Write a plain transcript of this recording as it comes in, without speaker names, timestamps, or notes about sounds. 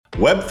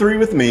Web3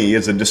 with Me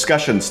is a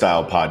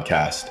discussion-style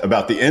podcast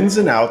about the ins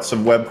and outs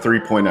of Web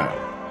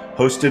 3.0,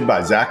 hosted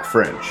by Zach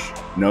French,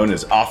 known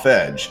as Off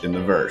Edge in the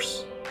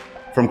verse.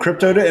 From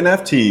crypto to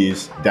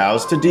NFTs,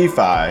 DAOs to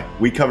DeFi,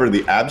 we cover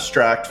the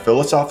abstract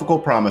philosophical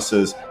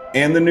promises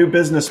and the new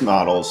business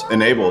models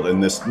enabled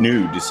in this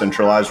new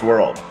decentralized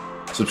world.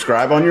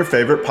 Subscribe on your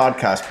favorite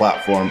podcast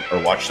platform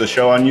or watch the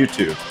show on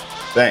YouTube.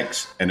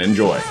 Thanks and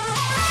enjoy.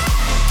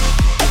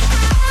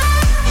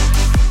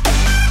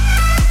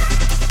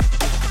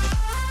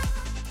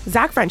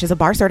 Zach French is a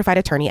bar-certified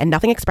attorney, and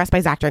nothing expressed by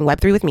Zach during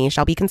Web3 with Me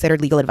shall be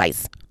considered legal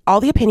advice. All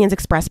the opinions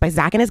expressed by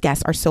Zach and his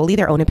guests are solely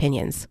their own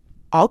opinions.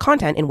 All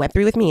content in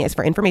Web3 with Me is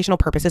for informational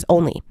purposes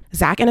only.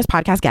 Zach and his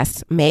podcast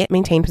guests may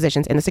maintain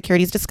positions in the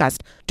securities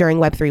discussed during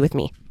Web3 with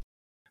Me.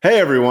 Hey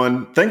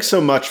everyone, thanks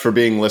so much for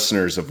being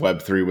listeners of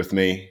Web3 with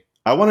Me.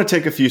 I want to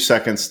take a few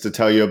seconds to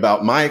tell you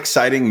about my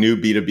exciting new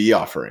B2B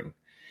offering.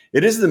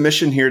 It is the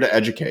mission here to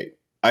educate.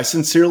 I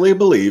sincerely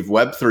believe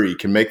Web3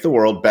 can make the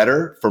world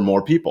better for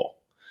more people.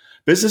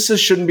 Businesses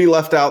shouldn't be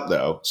left out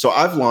though, so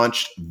I've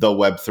launched the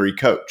Web3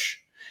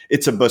 Coach.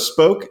 It's a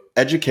bespoke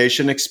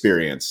education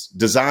experience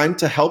designed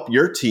to help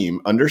your team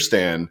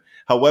understand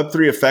how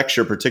Web3 affects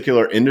your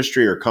particular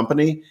industry or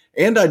company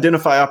and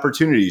identify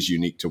opportunities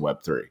unique to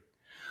Web3.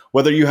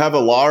 Whether you have a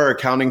law or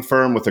accounting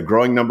firm with a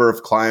growing number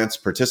of clients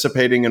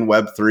participating in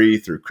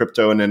Web3 through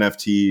crypto and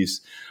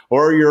NFTs,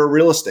 or you're a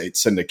real estate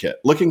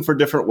syndicate looking for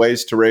different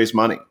ways to raise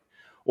money,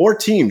 or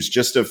teams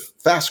just of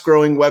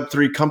fast-growing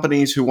Web3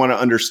 companies who want to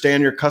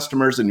understand your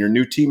customers and your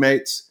new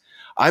teammates,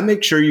 I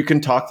make sure you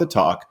can talk the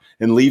talk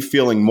and leave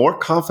feeling more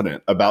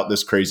confident about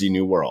this crazy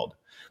new world.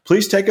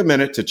 Please take a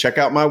minute to check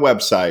out my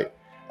website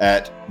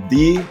at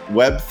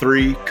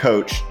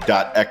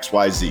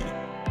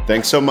theweb3coach.xyz.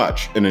 Thanks so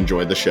much and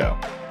enjoy the show.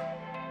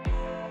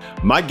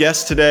 My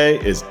guest today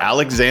is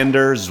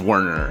Alexander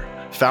Zwerner,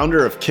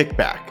 founder of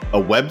Kickback,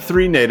 a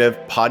Web3 native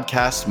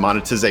podcast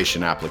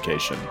monetization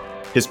application.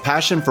 His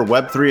passion for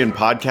Web3 and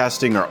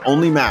podcasting are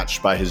only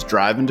matched by his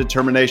drive and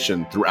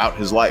determination throughout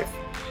his life.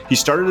 He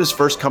started his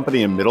first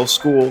company in middle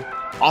school,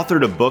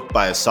 authored a book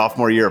by his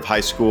sophomore year of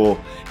high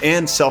school,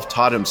 and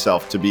self-taught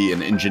himself to be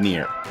an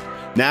engineer.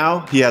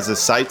 Now he has his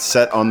sights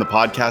set on the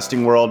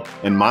podcasting world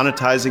and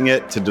monetizing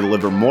it to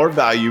deliver more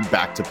value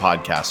back to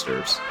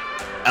podcasters.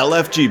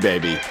 LFG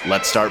baby,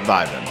 let's start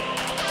vibing.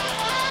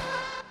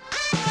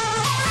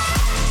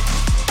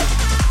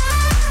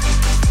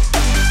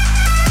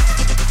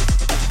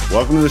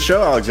 Welcome to the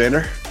show,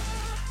 Alexander.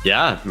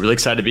 Yeah, really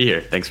excited to be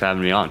here. Thanks for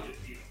having me on.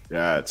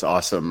 Yeah, it's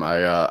awesome.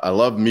 I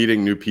love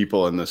meeting new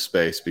people in this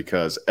space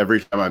because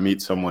every time I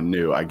meet someone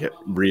new, I get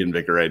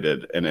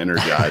reinvigorated and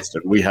energized.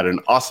 And we had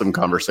an awesome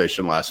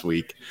conversation last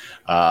week.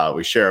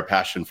 We share a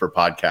passion for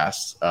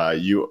podcasts.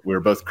 We're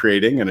both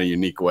creating in a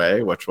unique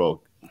way, which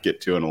we'll get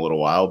to in a little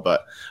while.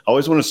 But I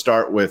always want to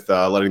start with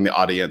letting the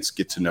audience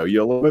get to know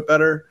you a little bit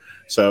better.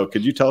 So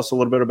could you tell us a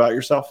little bit about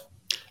yourself?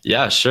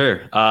 Yeah,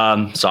 sure.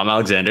 So I'm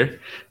Alexander.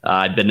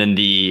 I've been in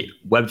the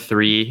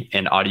Web3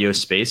 and audio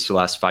space for the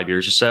last 5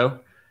 years or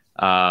so.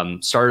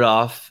 Started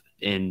off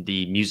in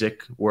the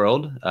music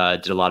world,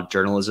 did a lot of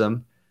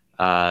journalism,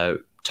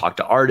 talked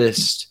to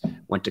artists,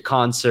 went to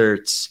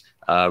concerts,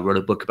 wrote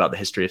a book about the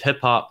history of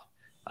hip hop.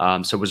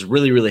 So was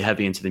really, really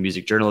heavy into the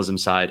music journalism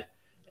side,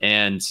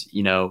 and,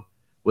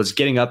 was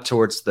getting up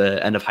towards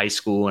the end of high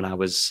school, and I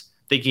was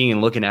thinking and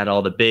looking at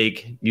all the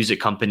big music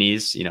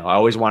companies. I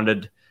always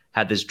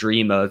had this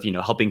dream of,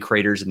 helping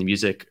creators in the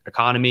music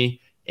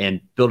economy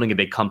and building a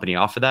big company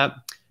off of that.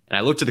 And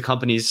I looked at the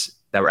companies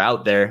that were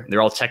out there.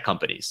 They're all tech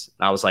companies.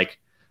 And I was like,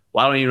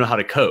 well, I don't even know how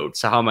to code.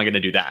 So how am I going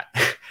to do that?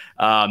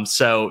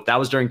 So that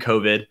was during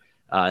COVID.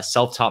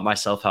 Self-taught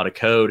myself how to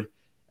code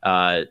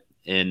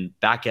in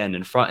back end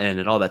and front end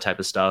and all that type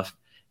of stuff.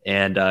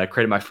 And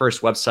created my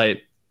first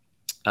website,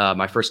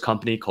 my first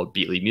company called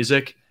Beatly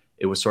Music.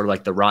 It was sort of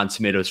like the Rotten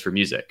Tomatoes for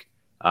music.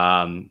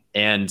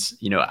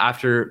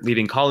 After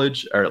leaving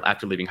college or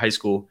after leaving high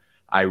school,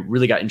 I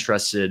really got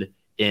interested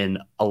in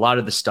a lot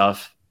of the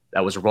stuff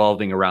that was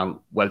revolving around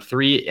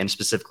Web3 and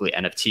specifically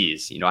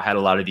NFTs. I had a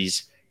lot of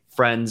these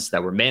friends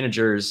that were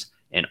managers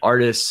and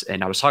artists,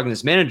 and I was talking to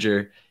this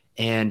manager,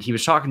 and he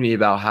was talking to me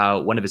about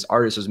how one of his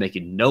artists was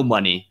making no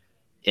money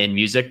in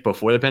music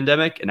before the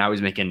pandemic, and I was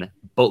making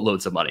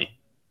boatloads of money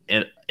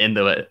in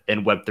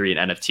Web3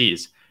 and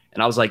NFTs.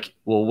 And I was like,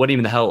 well, what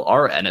even the hell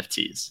are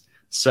NFTs?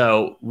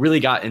 So really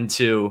got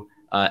into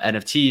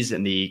NFTs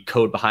and the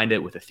code behind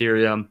it with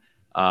Ethereum,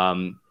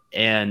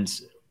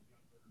 and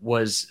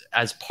was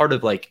as part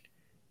of like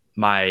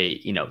my,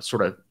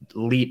 sort of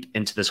leap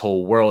into this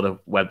whole world of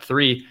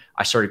Web3,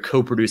 I started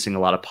co-producing a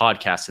lot of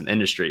podcasts in the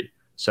industry.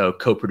 So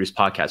co-produced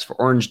podcasts for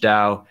Orange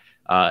DAO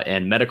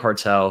and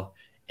Metacartel,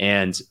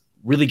 and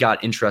really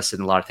got interested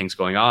in a lot of things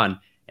going on.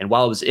 And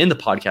while I was in the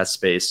podcast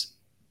space,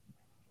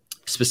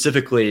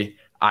 specifically,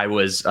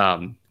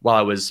 while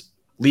I was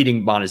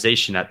leading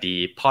monetization at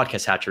the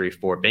podcast hatchery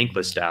for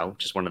Bankless DAO,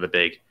 which is one of the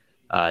big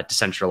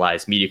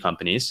decentralized media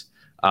companies.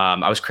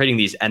 I was creating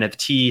these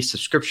NFT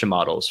subscription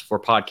models for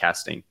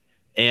podcasting.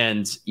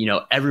 And,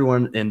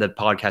 everyone in the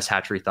podcast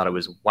hatchery thought it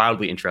was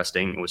wildly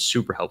interesting. It was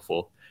super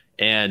helpful.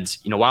 And,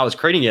 while I was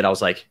creating it, I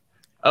was like,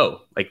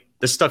 oh, like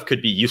this stuff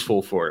could be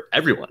useful for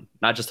everyone,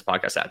 not just the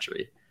podcast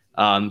hatchery.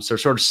 So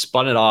sort of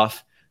spun it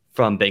off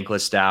from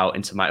Bankless DAO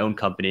into my own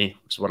company,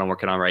 which is what I'm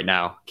working on right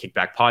now,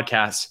 Kickback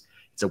Podcasts.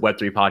 It's a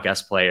Web3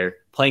 podcast player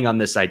playing on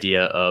this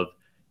idea of,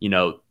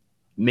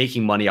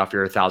 making money off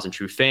your 1,000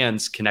 true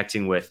fans,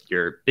 connecting with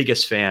your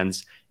biggest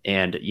fans,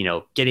 and,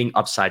 getting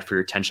upside for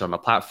your attention on the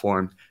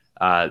platform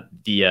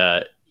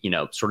via,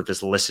 sort of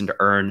this listen to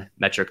earn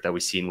metric that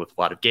we've seen with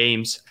a lot of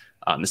games.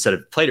 Instead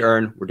of play to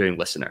earn, we're doing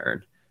listen to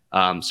earn.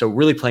 So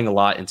really playing a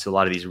lot into a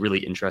lot of these really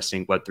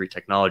interesting Web3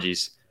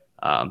 technologies.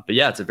 But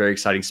yeah, it's a very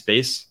exciting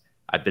space.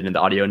 I've been in the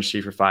audio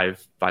industry for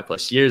five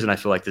plus years, and I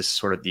feel like this is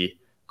sort of the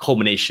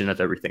culmination of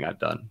everything I've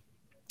done.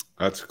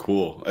 That's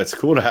cool. It's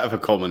cool to have a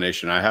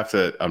culmination.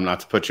 I'm not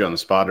to put you on the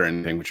spot or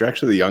anything, but you're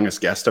actually the youngest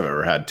guest I've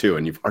ever had too.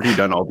 And you've already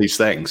done all these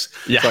things.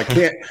 Yeah. So I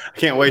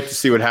can't wait to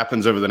see what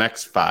happens over the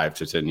next 5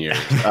 to 10 years,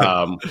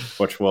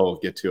 which we'll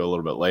get to a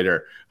little bit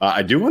later.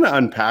 I do want to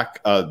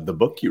unpack the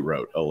book you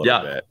wrote a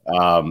little bit.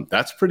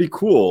 That's pretty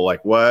cool.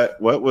 Like what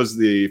was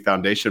the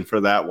foundation for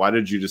that? Why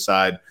did you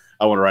decide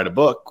I want to write a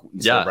book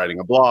instead of writing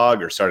a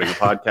blog or starting a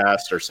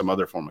podcast or some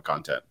other form of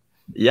content?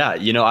 Yeah.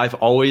 I've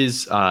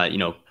always,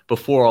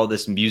 before all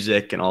this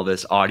music and all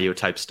this audio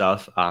type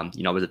stuff, I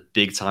was a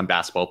big time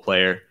basketball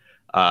player,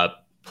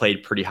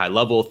 played pretty high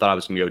level, thought I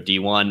was going to go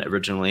D1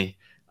 originally.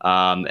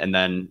 And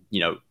then,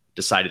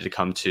 decided to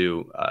come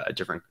to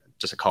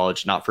just a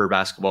college, not for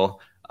basketball,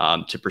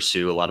 to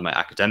pursue a lot of my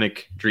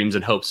academic dreams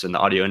and hopes in the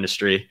audio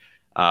industry.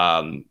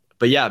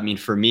 But yeah,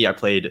 for me, I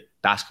played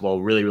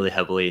basketball really, really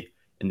heavily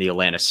in the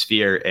Atlanta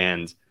sphere.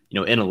 And,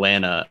 in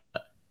Atlanta,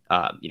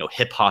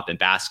 hip hop and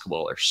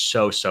basketball are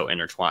so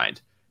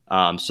intertwined.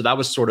 So that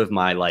was sort of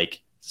my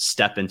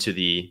step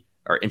into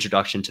our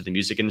introduction to the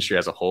music industry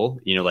as a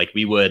whole.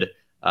 We would,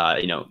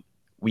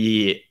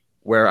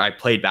 where I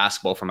played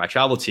basketball for my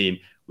travel team,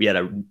 we had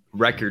a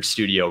record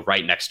studio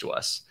right next to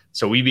us.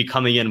 So we'd be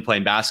coming in and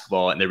playing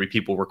basketball, and there'd be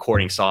people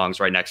recording songs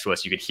right next to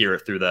us. You could hear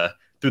it through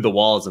the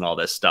walls and all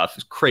this stuff. It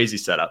was crazy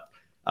setup.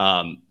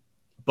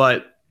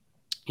 But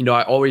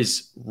I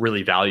always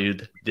really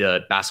valued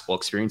the basketball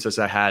experiences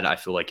I had. I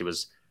feel like it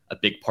was a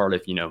big part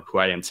of, who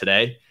I am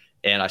today.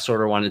 And I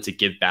sort of wanted to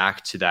give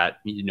back to that,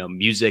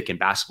 music and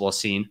basketball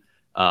scene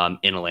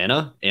in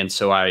Atlanta. And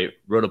so I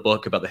wrote a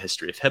book about the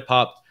history of hip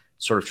hop,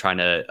 sort of trying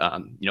to,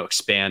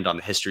 expand on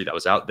the history that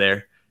was out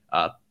there,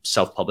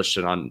 self-published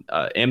it on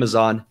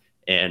Amazon,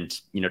 and,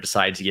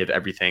 decided to give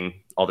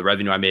all the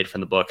revenue I made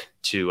from the book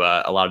to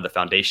a lot of the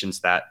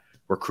foundations that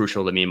were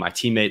crucial to me and my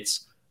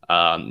teammates.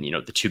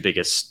 The two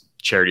biggest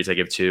charities I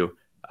give to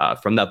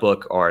from that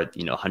book are,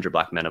 100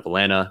 Black Men of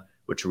Atlanta,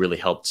 which really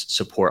helped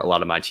support a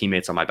lot of my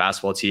teammates on my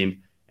basketball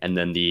team. And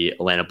then the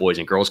Atlanta Boys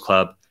and Girls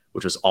Club,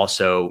 which was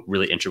also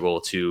really integral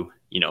to,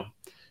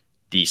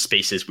 the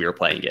spaces we were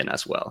playing in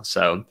as well.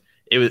 So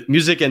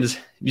music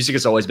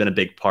has always been a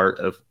big part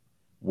of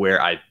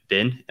where I've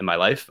been in my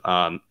life.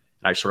 And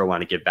I sort of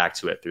want to give back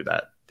to it through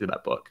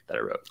that book that I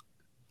wrote.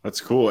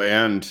 That's cool.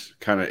 And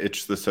kind of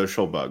itch the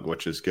social bug,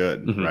 which is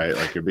good, right?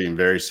 Like you're being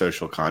very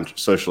socially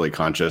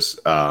conscious.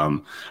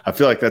 I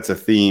feel like that's a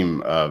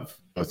theme of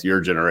both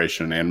your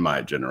generation and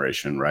my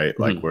generation, right?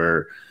 Like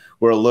we're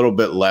a little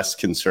bit less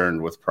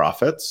concerned with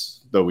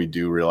profits, though we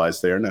do realize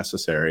they are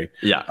necessary.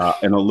 Yeah.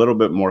 And a little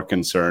bit more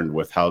concerned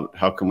with how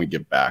can we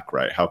give back,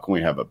 right? How can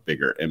we have a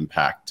bigger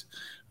impact?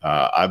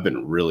 I've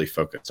been really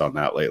focused on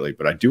that lately,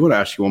 but I do want to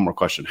ask you one more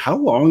question. How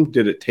long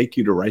did it take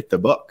you to write the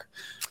book?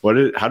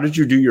 How did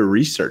you do your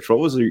research? What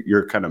was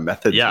your kind of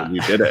method when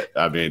you did it?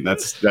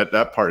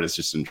 That part is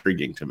just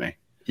intriguing to me.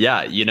 Yeah.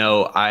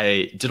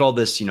 I did all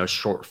this,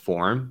 short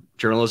form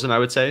journalism, I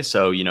would say.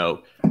 So,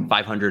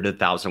 500 to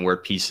 1,000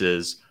 word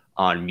pieces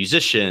on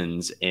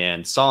musicians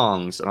and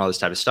songs and all this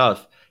type of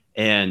stuff.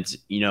 And,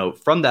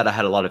 from that, I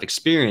had a lot of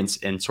experience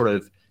in sort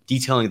of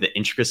detailing the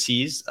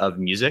intricacies of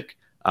music.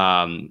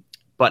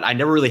 But I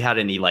never really had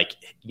any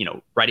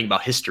writing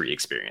about history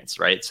experience.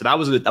 Right. So that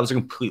was a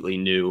completely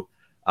new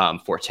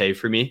forte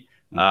for me.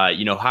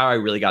 How I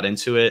really got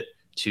into it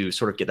to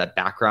sort of get that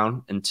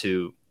background and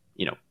to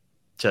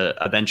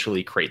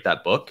eventually create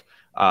that book.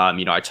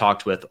 I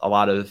talked with a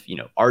lot of,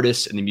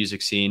 artists in the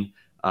music scene,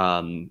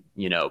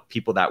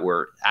 people that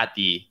were at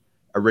the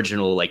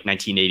original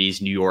 1980s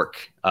New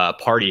York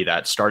party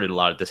that started a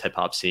lot of this hip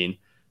hop scene.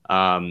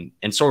 And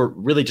so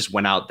really just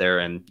went out there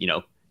and,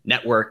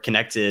 network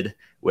connected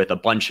with a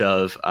bunch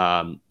of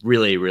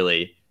really,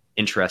 really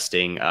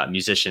interesting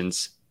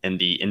musicians in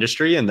the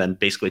industry, and then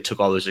basically took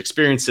all those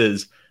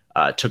experiences,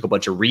 took a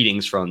bunch of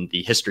readings from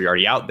the history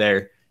already out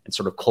there, and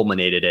sort of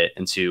culminated it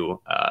into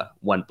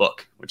one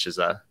book, which is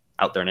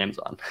out there on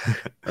Amazon.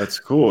 That's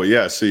cool.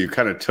 Yeah. So you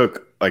kind of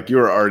took like you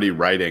were already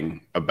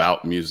writing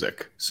about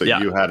music. So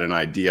Yeah. you had an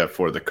idea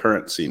for the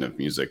current scene of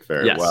music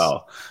very Yes.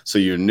 well. So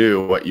you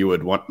knew what you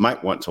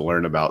might want to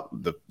learn about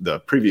the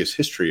previous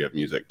history of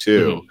music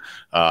too.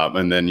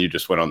 And then you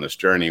just went on this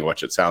journey,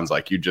 which it sounds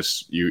like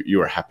you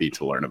were happy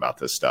to learn about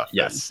this stuff.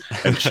 Yes.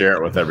 and share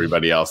it with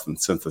everybody else and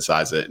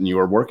synthesize it. And you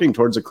were working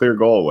towards a clear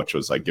goal, which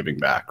was like giving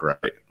back,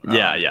 right?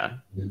 Yeah.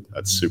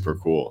 That's super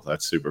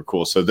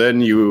cool. So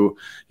then you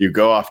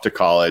go off to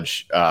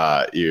college,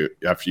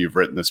 after you've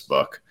written this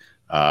book,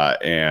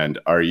 and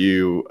are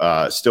you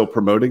still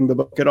promoting the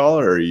book at all,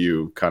 or are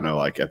you kind of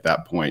like at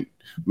that point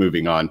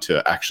moving on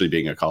to actually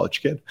being a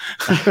college kid?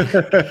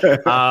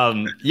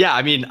 Yeah,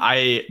 I mean,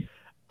 I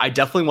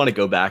definitely want to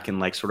go back and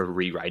like sort of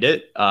rewrite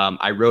it.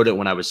 I wrote it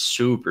when I was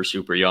super,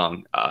 super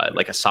young,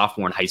 like a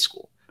sophomore in high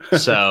school.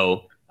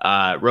 So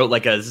wrote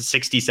like a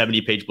 60,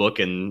 70 page book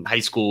in high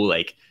school.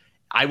 Like,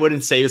 I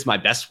wouldn't say it was my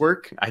best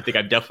work. I think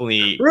I've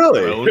definitely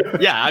grown.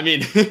 Yeah, I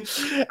mean,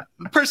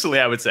 personally,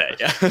 I would say.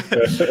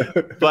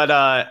 But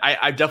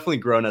I've definitely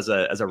grown as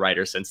a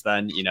writer since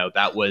then. You know,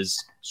 that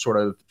was sort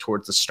of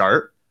towards the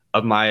start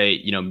of my,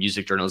 you know,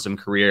 music journalism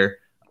career.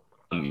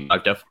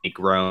 I've definitely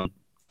grown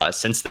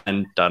since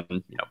then, done,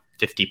 you know,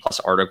 50 plus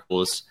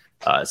articles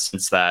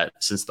since the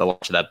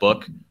launch of that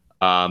book.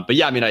 But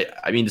yeah, I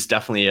mean, it's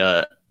definitely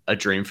a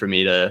dream for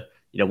me to,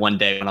 you know, one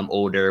day when I'm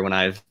older, when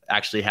I've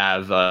actually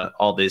have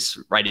all this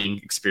writing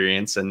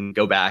experience, and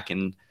go back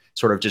and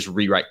sort of just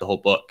rewrite the whole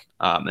book,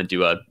 and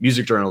do a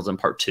music journalism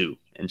part 2,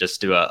 and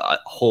just do a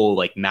whole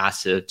like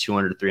massive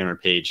 200 to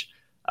 300 page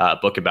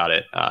book about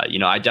it. You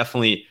know,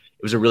 it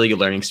was a really good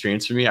learning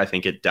experience for me. I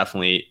think it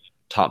definitely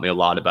taught me a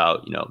lot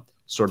about, you know,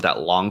 sort of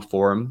that long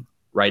form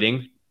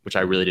writing, which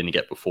I really didn't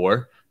get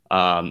before.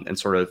 And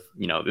sort of,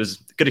 you know, it was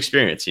a good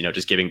experience, you know,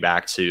 just giving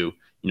back to,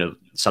 you know,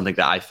 something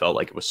that I felt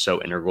like it was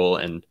so integral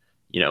in,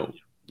 you know,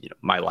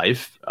 my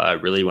life,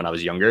 really when I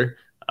was younger.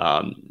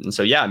 And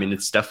so, yeah, I mean,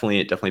 it's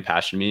definitely definitely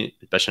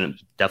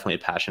a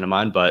passion of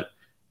mine, but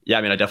yeah,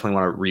 I mean, I definitely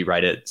want to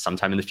rewrite it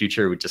sometime in the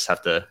future. We just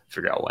have to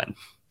figure out when.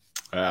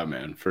 Yeah,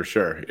 man, for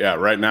sure. Yeah.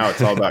 Right now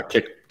it's all about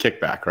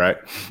kickback, right?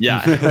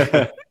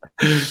 Yeah.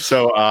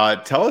 So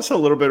tell us a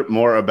little bit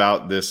more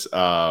about this,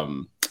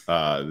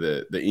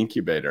 the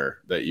incubator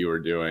that you were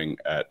doing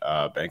at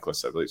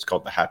Bankless. I believe it's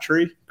called the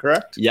Hatchery,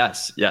 correct?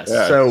 Yes. Yeah.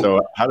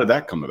 So how did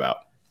that come about?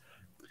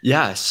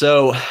 Yeah.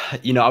 So,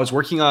 you know, I was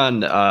working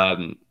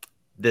on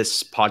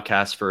this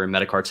podcast for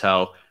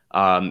Metacartel,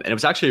 and it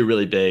was actually a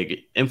really big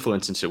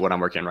influence into what I'm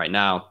working on right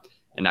now,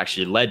 and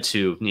actually led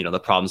to, you know,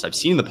 the problems I've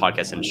seen in the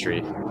podcast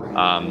industry.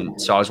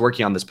 So I was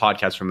working on this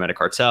podcast for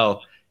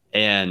Metacartel,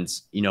 and,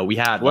 you know, we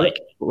had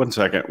one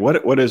second.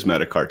 What is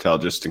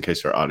Metacartel, just in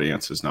case our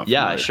audience is not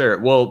familiar? Yeah, sure.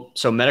 Well,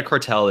 so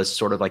Metacartel is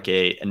sort of like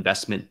a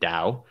investment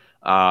DAO.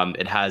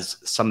 It has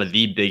some of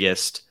the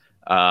biggest,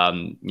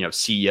 you know,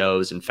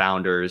 CEOs and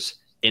founders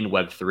in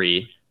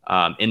Web3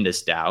 in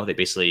this DAO. They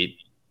basically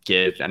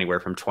give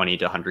anywhere from 20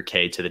 to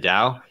 100K to the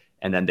DAO,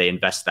 and then they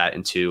invest that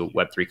into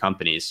Web3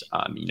 companies.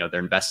 You know, they're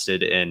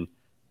invested in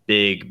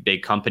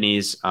big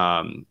companies,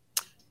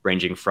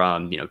 ranging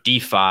from, you know,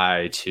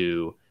 DeFi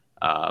to,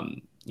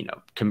 you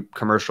know,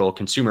 commercial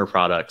consumer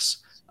products.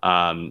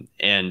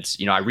 And,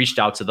 you know, I reached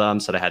out to them,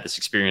 said I had this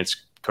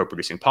experience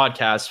co-producing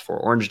podcasts for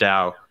Orange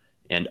DAO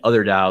and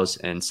other DAOs,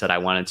 and said I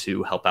wanted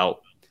to help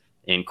out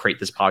and create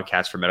this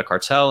podcast for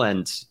Metacartel.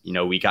 And, you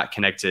know, I got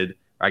connected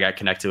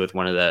with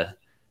one of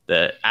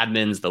the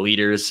admins, the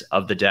leaders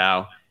of the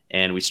DAO,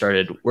 and we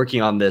started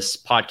working on this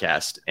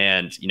podcast.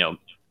 And, you know,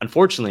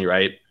 unfortunately,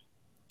 right,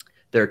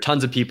 there are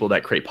tons of people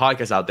that create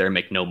podcasts out there and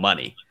make no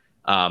money.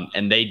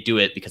 And they do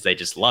it because they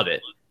just love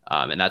it.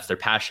 And that's their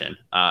passion.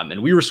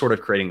 And we were sort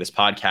of creating this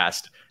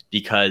podcast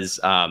because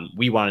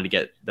we wanted to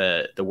get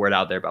the word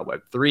out there about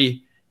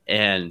Web3.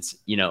 And,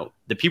 you know,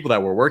 the people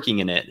that were working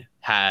in it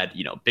had,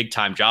 you know, big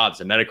time jobs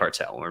at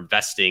Metacartel, were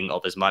investing all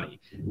this money.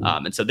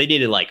 And so they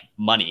needed like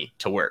money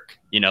to work,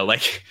 you know,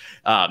 like,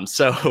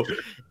 so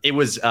it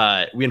was,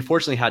 we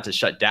unfortunately had to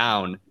shut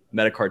down the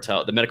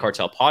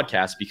Metacartel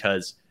podcast,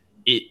 because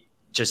it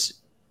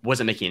just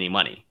wasn't making any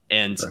money,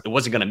 and it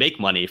wasn't going to make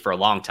money for a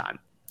long time.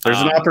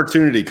 There's an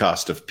opportunity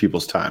cost of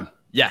people's time.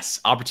 Yes,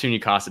 opportunity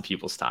cost of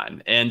people's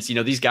time. And, you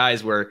know, these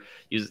guys were,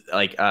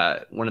 like,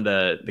 one of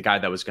the guy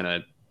that was going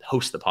to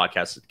host the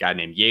podcast, a guy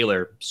named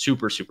Yaler,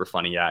 super, super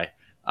funny guy.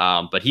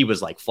 But he was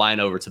like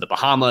flying over to the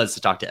Bahamas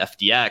to talk to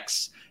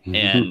FDX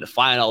and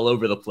flying all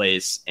over the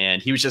place.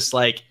 And he was just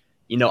like,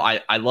 you know,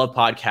 I love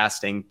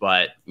podcasting,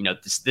 but, you know,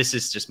 this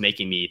is just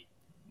making me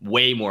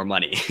way more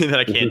money than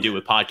I can do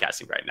with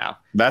podcasting right now.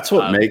 That's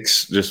what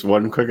makes, just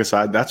one quick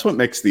aside, that's what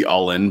makes the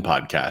All In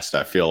podcast,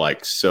 I feel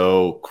like,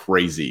 so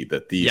crazy,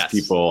 that these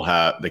people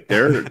have, like,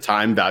 their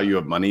time value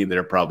of money,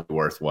 they're probably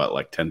worth what,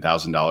 like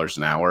 $10,000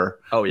 an hour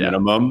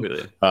minimum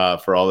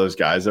for all those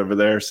guys over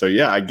there. So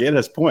yeah, I get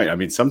his point. I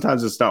mean,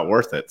 sometimes it's not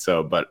worth it.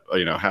 So, but,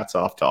 you know, hats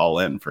off to All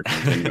In for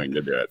continuing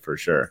to do it, for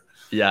sure.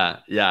 Yeah.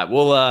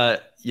 Well,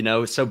 you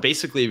know, so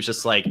basically it was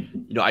just like,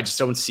 you know, I just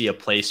don't see a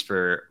place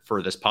for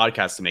this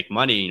podcast to make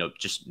money. You know,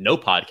 just no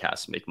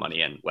podcasts make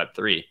money in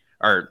Web3,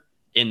 or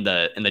in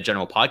the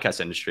general podcast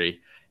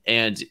industry.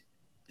 And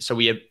so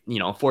we have,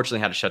 unfortunately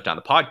had to shut down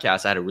the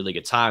podcast. I had a really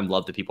good time,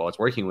 loved the people I was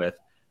working with.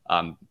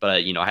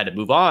 But I had to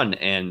move on,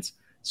 and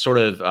sort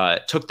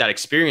of took that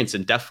experience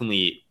and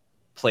definitely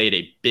played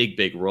a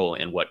big role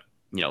in what,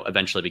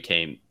 eventually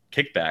became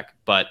Kickback,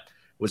 but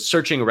was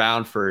searching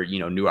around for,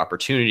 new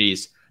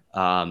opportunities.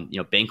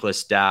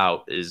 Bankless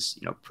DAO is,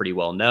 pretty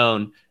well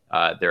known.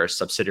 They're a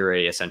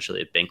subsidiary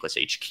essentially of Bankless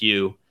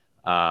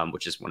HQ,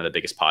 which is one of the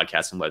biggest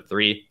podcasts in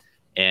Web3.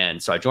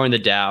 And so I joined the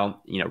DAO,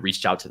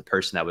 reached out to the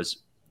person that was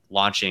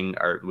launching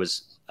or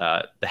was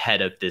the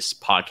head of this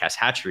podcast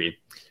hatchery.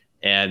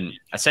 And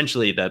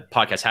essentially the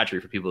podcast hatchery,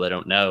 for people that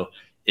don't know,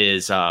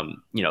 is,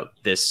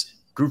 this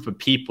group of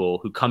people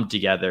who come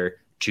together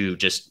to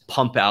just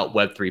pump out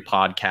Web3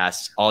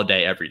 podcasts all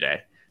day, every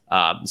day.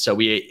 So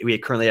we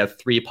currently have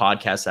 3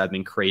 podcasts that have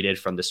been created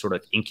from this sort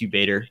of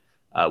incubator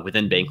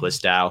within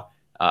Bankless DAO.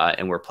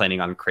 And we're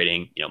planning on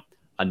creating,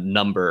 a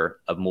number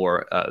of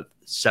more,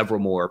 several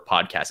more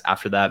podcasts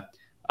after that.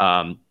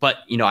 But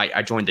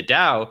I joined the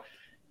DAO,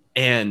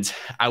 and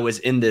I was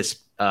in this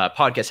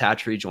podcast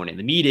hatchery, joining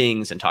the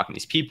meetings and talking to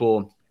these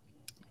people,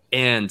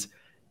 and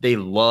they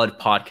loved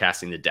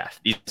podcasting to death.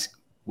 These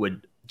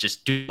would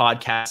just do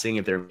podcasting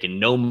if they're making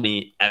no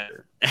money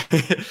ever.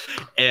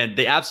 And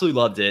they absolutely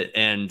loved it.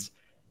 And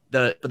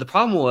but the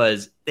problem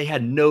was they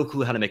had no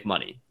clue how to make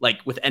money, like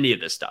with any of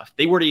this stuff.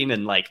 They weren't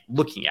even like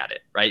looking at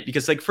it, right?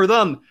 Because like for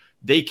them,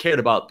 they cared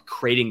about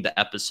creating the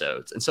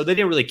episodes. And so they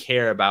didn't really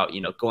care about,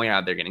 going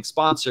out there getting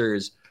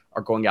sponsors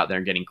or going out there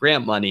and getting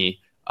grant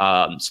money.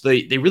 So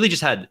they really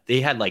just had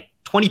like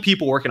 20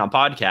 people working on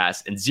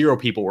podcasts and 0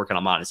 people working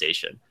on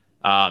monetization,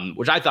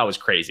 which I thought was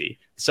crazy.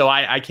 So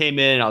I came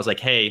in and I was like,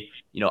 hey,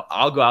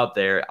 I'll go out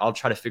there, I'll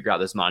try to figure out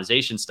this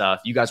monetization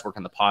stuff. You guys work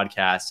on the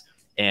podcast,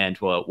 and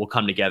we'll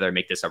come together and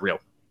make this a real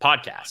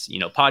podcast.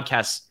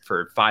 Podcasts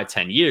for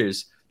 5-10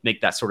 years,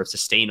 make that sort of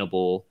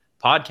sustainable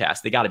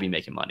podcast. They got to be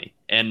making money.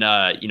 And,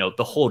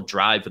 the whole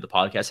drive for the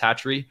podcast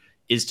hatchery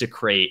is to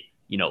create,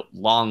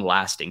 long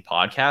lasting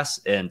podcasts.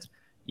 And,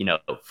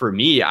 for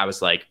me, I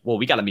was like, well,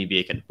 we got to be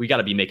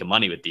making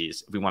money with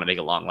these if we want to make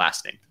it long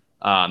lasting.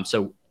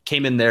 So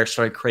came in there,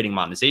 started creating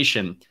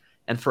monetization.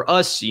 And for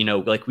us,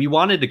 like we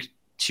wanted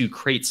to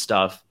create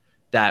stuff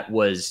that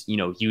was,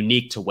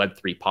 unique to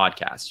Web3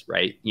 podcasts,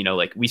 right?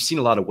 Like we've seen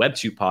a lot of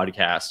Web2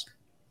 podcasts,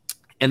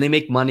 and they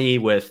make money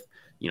with,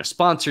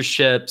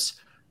 sponsorships,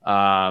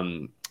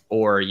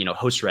 or,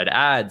 host read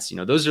ads.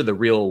 Those are the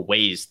real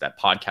ways that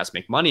podcasts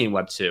make money in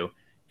Web2.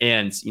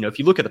 And, if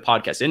you look at the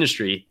podcast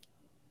industry,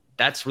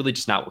 that's really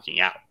just not working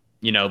out.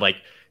 Like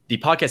the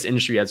podcast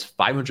industry has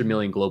 500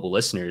 million global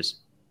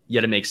listeners,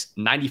 yet it makes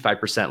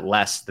 95%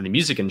 less than the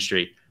music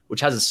industry,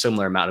 which has a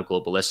similar amount of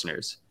global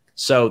listeners.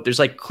 So there's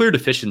like clear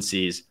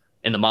deficiencies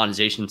in the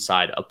monetization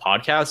side of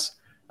podcasts.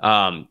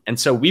 And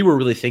so we were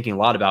really thinking a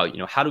lot about,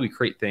 how do we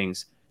create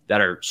things that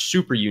are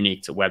super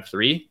unique to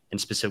Web3 and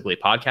specifically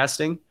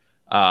podcasting?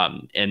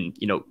 And,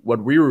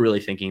 what we were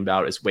really thinking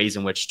about is ways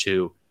in which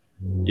to,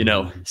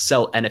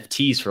 sell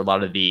NFTs for a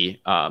lot of the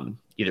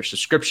either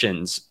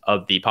subscriptions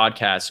of the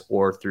podcast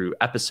or through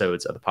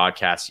episodes of the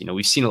podcast.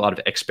 We've seen a lot of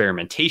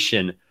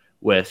experimentation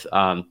with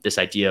this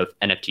idea of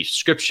NFT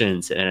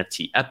subscriptions and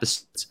NFT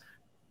episodes.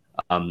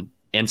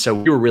 And so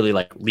we were really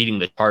like leading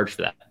the charge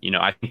for that.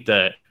 I think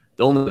the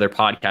only other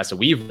podcast that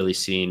we've really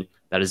seen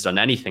that has done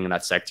anything in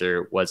that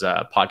sector was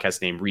a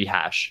podcast named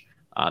Rehash.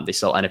 They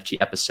sell NFT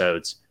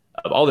episodes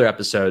of all their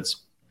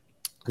episodes.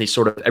 They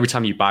sort of, every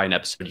time you buy an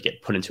episode, you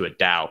get put into a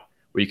DAO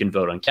where you can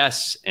vote on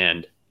guests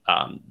and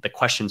the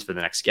questions for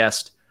the next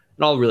guest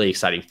and all really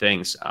exciting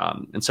things.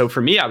 And so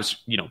for me, I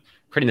was,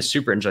 creating this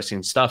super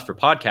interesting stuff for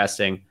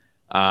podcasting,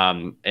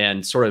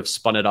 and sort of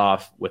spun it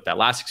off with that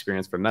last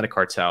experience for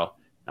Metacartel.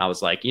 I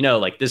was like,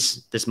 like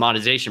this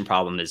monetization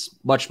problem is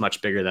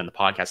much bigger than the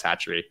podcast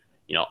hatchery.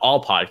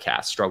 All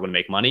podcasts struggle to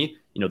make money.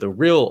 The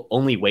real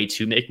only way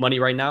to make money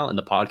right now in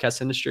the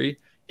podcast industry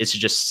is to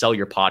just sell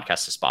your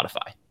podcast to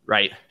Spotify,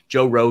 right?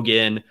 Joe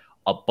Rogan,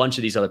 a bunch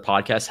of these other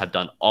podcasts have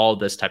done all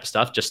this type of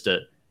stuff just to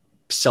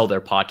sell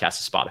their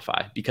podcast to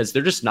Spotify, because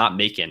they're just not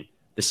making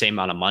the same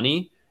amount of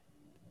money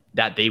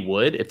that they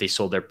would if they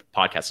sold their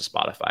podcast to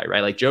Spotify,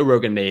 right? Like Joe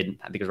Rogan made,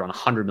 I think it was around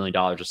 $100 million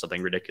or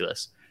something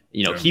ridiculous.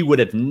 Sure. He would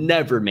have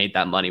never made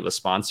that money with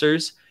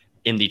sponsors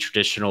in the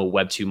traditional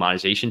Web2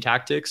 monetization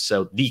tactics.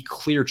 So the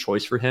clear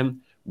choice for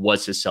him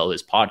was to sell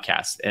his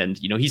podcast. And,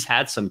 he's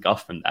had some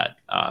guff from that.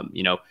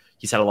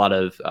 He's had a lot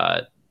of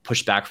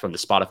pushback from the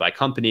Spotify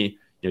company.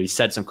 He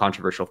said some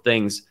controversial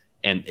things,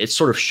 and it's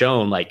sort of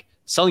shown like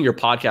selling your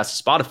podcast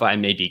to Spotify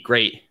may be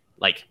great,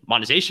 like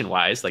monetization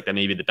wise, like that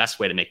may be the best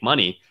way to make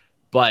money,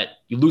 but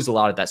you lose a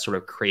lot of that sort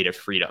of creative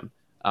freedom.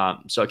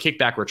 So at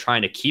Kickback, we're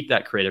trying to keep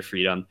that creative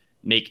freedom,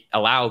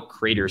 allow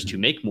creators to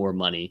make more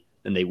money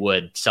than they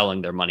would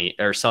selling their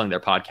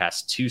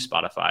podcast to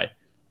Spotify,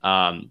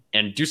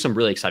 and do some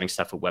really exciting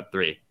stuff with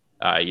Web3.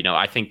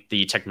 I think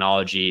the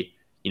technology,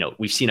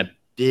 we've seen a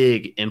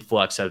big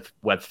influx of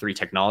Web3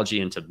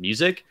 technology into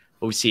music,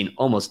 but we've seen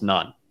almost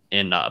none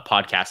in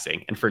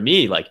podcasting. And for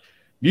me, like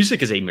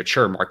music is a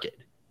mature market.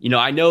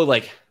 I know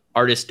like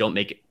artists don't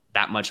make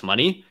that much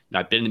money. And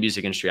I've been in the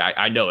music industry.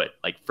 I know it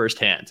like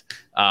firsthand.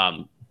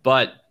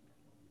 But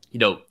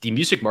the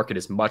music market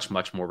is much,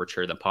 much more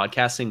mature than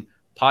podcasting.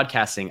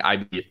 Podcasting, I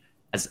believe,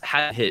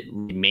 hasn't hit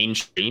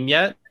mainstream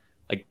yet.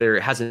 Like there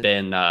hasn't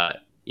been,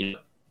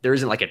 there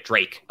isn't like a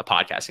Drake of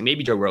podcasting.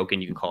 Maybe Joe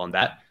Rogan, you can call him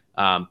that.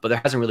 But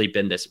there hasn't really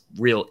been this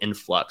real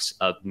influx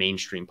of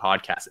mainstream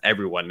podcasts that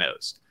everyone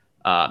knows.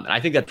 And I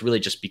think that's really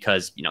just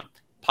because,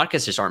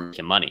 podcasts just aren't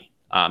making money.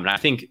 And I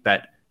think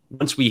that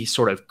once we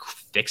sort of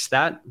fix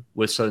that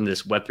with some of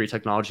this Web3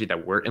 technology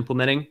that we're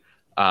implementing,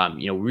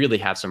 we really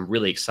have some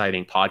really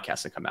exciting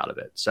podcasts that come out of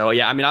it. So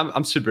yeah, I mean,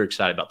 I'm super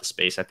excited about the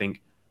space. I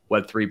think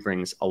Web3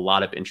 brings a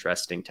lot of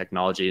interesting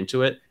technology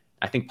into it.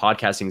 I think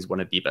podcasting is one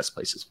of the best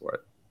places for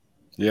it.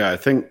 Yeah, I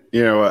think,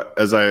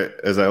 as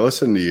I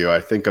listen to you,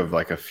 I think of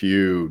like a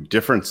few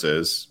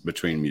differences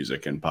between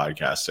music and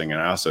podcasting.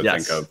 And I also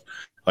think of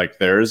like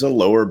there is a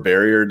lower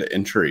barrier to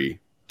entry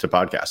to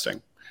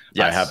podcasting.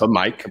 Yes, I have a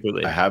mic.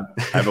 Completely. I have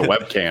a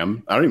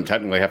webcam. I don't even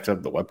technically have to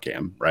have the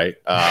webcam, right?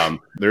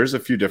 There's a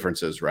few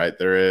differences, right?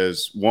 There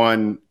is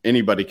one,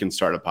 anybody can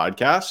start a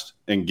podcast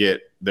and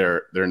get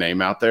their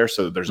name out there.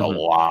 So there's a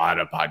lot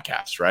of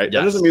podcasts, right? Yes.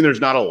 That doesn't mean there's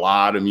not a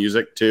lot of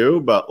music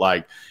too, but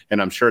like,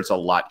 and I'm sure it's a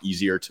lot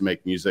easier to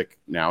make music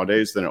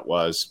nowadays than it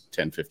was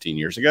 10, 15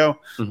 years ago,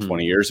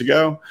 20 years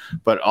ago.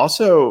 But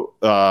also,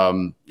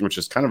 which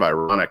is kind of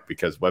ironic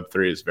because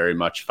Web3 is very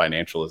much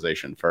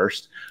financialization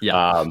first.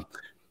 Yeah.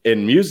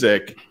 In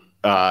music,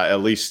 at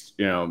least,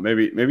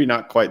 maybe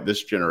not quite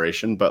this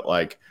generation, but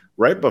like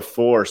right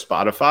before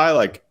Spotify,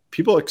 like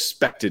people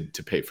expected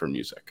to pay for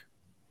music.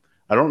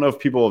 I don't know if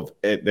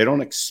they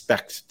don't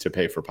expect to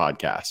pay for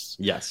podcasts.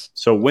 Yes.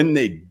 So when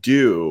they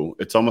do,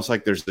 it's almost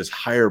like there's this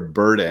higher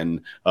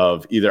burden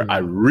of either I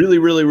really,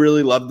 really,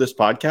 really love this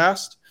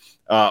podcast,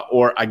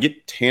 or I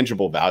get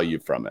tangible value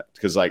from it.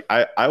 Because like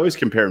I always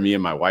compare me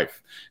and my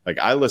wife. Like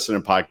I listen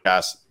to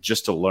podcasts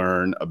just to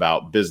learn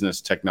about business,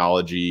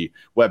 technology,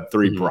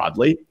 Web3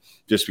 broadly,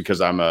 just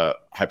because I'm a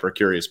hyper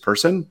curious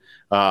person.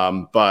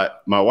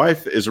 But my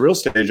wife is a real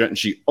estate agent and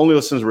she only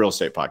listens to real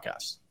estate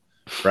podcasts.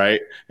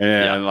 Right.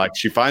 And like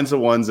she finds the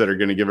ones that are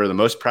going to give her the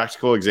most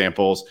practical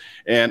examples.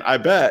 And I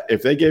bet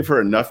if they gave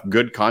her enough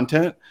good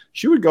content,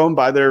 she would go and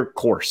buy their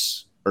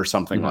course or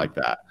something like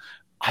that.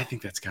 I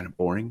think that's kind of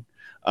boring.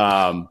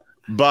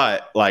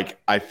 But like,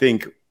 I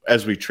think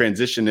as we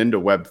transition into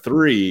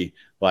Web3,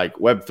 like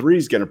Web3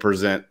 is going to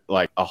present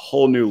like a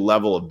whole new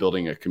level of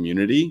building a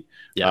community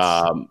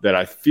that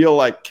I feel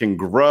like can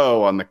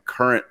grow on the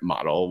current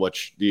model,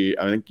 which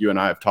I think you and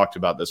I have talked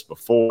about this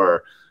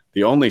before.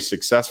 The only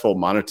successful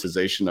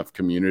monetization of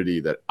community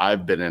that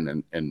I've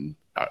been in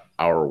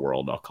our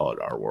world, I'll call it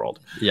our world,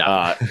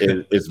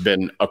 is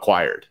been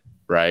acquired,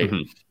 right?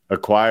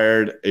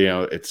 Acquired,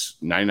 it's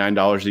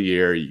 $99 a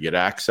year. You get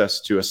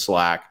access to a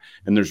Slack,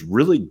 and there's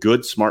really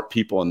good, smart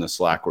people in the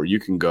Slack where you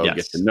can go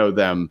get to know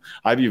them.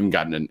 I've even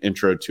gotten an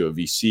intro to a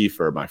VC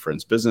for my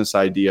friend's business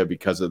idea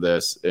because of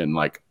this, in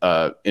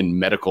in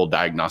medical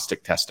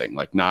diagnostic testing,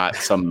 like not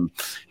some,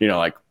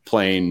 like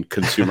plain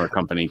consumer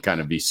company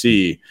kind of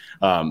VC.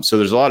 So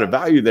there's a lot of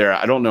value there.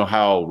 I don't know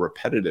how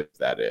repetitive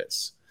that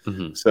is.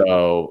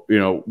 So,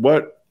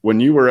 when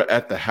you were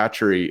at the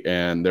Hatchery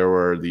and there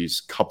were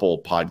these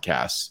couple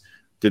podcasts,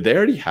 did they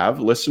already have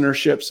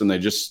listenerships and they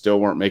just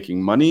still weren't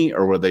making money,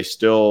 or were they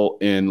still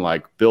in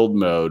like build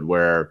mode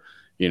where,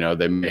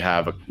 they may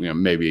have,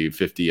 maybe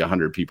 50,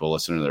 100 people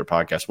listening to their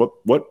podcast?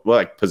 What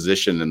like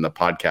position in the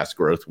podcast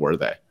growth were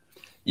they?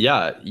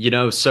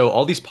 Yeah. So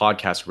all these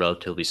podcasts are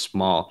relatively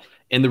small.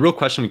 And the real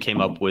question we came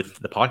up with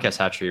the Podcast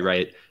Hatchery,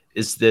 right,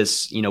 is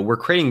this, we're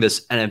creating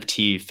this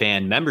NFT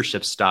fan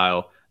membership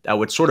style that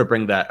would sort of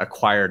bring that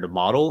acquired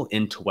model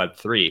into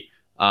Web3.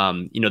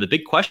 The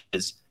big question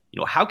is,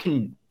 how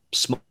can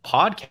small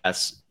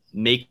podcasts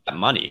make that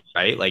money,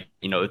 right? Like,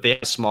 if they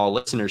have a small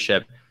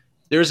listenership,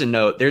 there isn't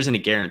a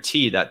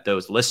guarantee that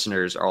those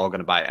listeners are all going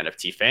to buy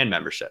NFT fan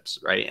memberships,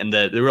 right? And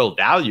the real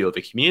value of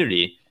a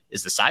community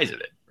is the size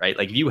of it, right?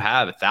 Like if you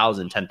have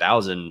 1,000,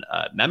 10,000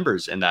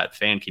 members in that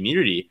fan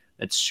community,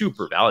 that's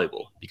super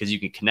valuable because you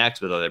can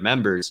connect with other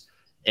members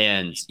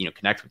and,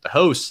 connect with the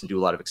hosts and do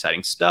a lot of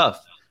exciting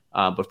stuff.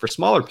 But for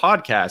smaller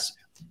podcasts,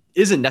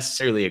 isn't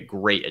necessarily a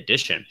great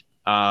addition.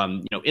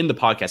 In the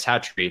Podcast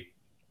Hatchery,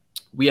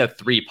 we have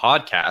 3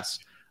 podcasts.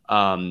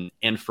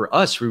 And for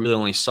us, we really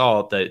only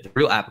saw the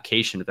real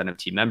application of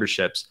NFT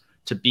memberships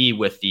to be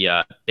with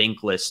the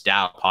Bankless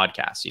DAO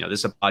podcast. This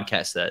is a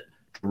podcast that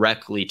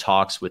directly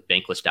talks with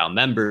Bankless DAO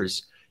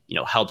members,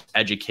 helps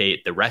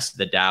educate the rest of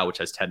the DAO, which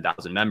has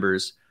 10,000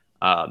 members,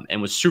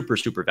 and was super,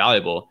 super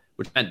valuable,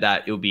 which meant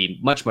that it would be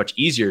much, much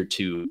easier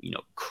to,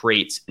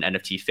 create an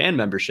NFT fan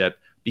membership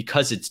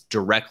because it's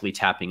directly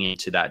tapping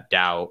into that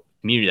DAO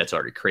community that's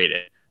already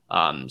created.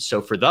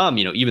 So for them,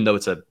 even though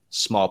it's a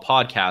small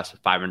podcast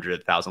with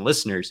 500,000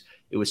 listeners,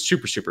 it was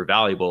super, super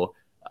valuable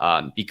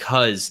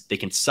because they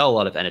can sell a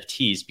lot of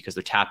NFTs because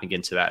they're tapping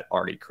into that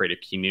already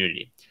created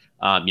community.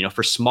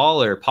 For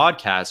smaller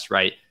podcasts,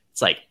 right,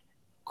 it's like,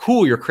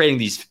 cool, you're creating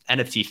these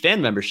NFT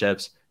fan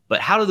memberships, but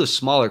how do those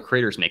smaller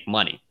creators make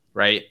money,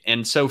 right?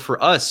 And so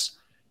for us,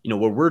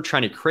 what we're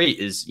trying to create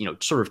is,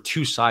 sort of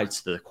two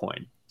sides to the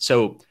coin.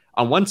 So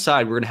on one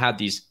side, we're going to have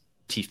these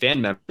fan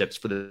memberships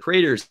for the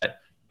creators that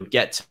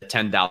get to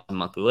 10,000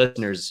 monthly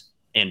listeners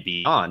and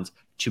beyond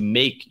to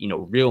make,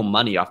 real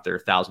money off their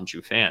 1,000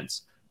 true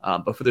fans.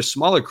 But for the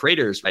smaller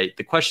creators, right,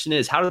 the question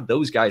is, how do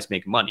those guys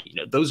make money?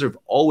 Those have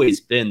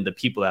always been the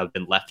people that have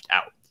been left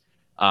out.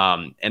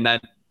 And then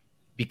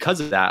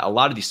because of that, a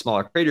lot of these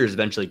smaller creators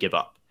eventually give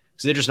up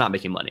because they're just not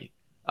making money.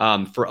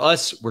 For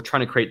us, we're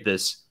trying to create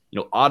this,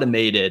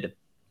 automated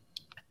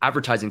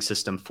advertising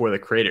system for the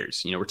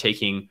creators. We're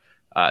taking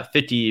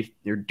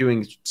you're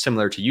doing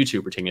similar to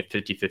YouTube. We're taking a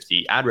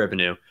 50-50 ad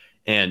revenue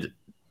and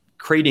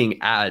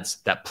creating ads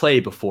that play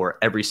before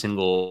every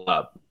single,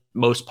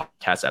 most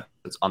podcast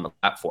episodes on the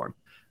platform.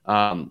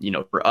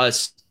 For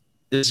us,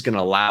 this is going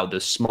to allow the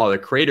smaller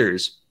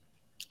creators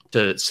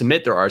to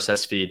submit their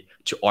RSS feed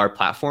to our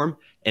platform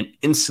and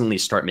instantly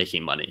start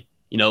making money.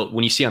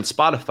 When you see on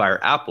Spotify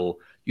or Apple,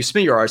 you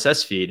submit your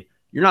RSS feed,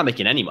 you're not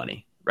making any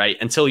money, right?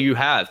 Until you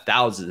have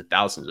thousands and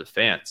thousands of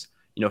fans.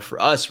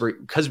 For us,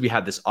 because we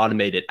have this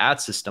automated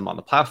ad system on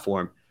the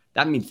platform,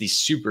 that means these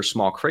super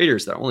small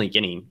creators that are only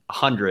getting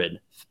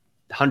 100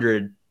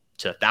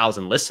 to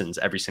 1,000 listens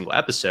every single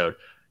episode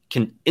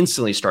can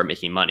instantly start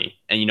making money.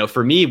 And,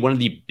 for me, one of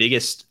the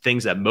biggest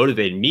things that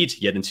motivated me to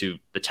get into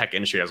the tech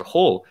industry as a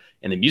whole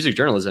and the music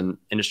journalism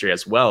industry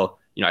as well,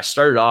 I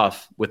started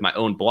off with my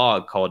own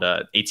blog called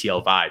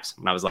ATL Vibes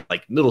when I was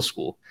like middle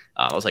school.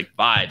 I was like,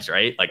 vibes,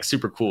 right? Like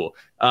super cool.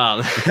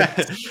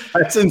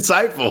 That's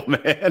insightful,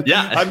 man.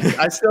 Yeah.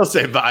 I still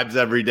say vibes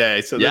every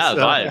day. So yeah,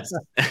 vibes.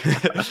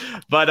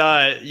 But,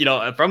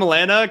 from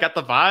Atlanta, got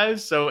the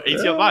vibes. So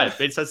ATL Vibes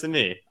made sense to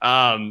me.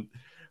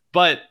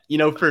 But,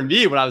 for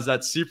me, when I was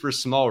that super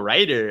small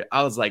writer,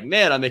 I was like,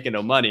 man, I'm making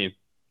no money.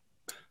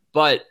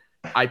 But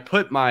I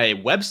put my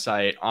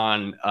website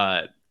on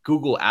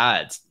Google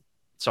Ads.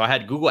 So I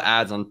had Google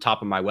Ads on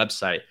top of my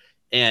website.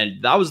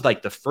 And that was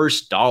like the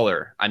first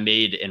dollar I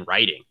made in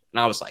writing. And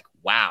I was like,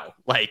 wow,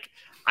 like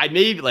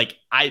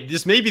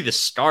this may be the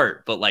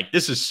start, but like,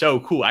 this is so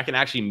cool. I can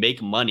actually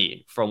make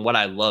money from what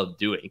I love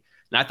doing.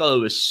 And I thought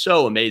it was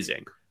so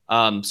amazing.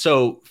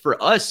 So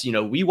for us,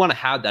 we want to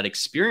have that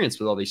experience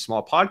with all these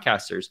small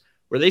podcasters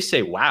where they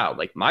say, wow,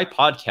 like my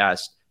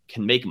podcast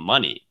can make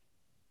money.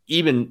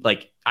 Even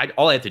like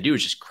all I have to do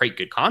is just create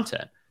good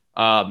content.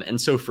 And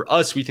so for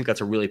us, we think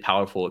that's a really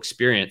powerful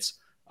experience.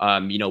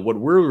 What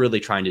we're really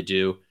trying to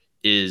do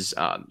is,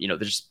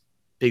 there's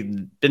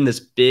been this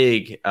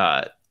big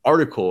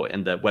article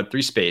in the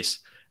Web3 space,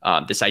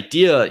 this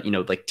idea,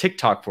 like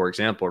TikTok, for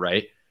example,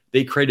 right?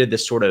 They created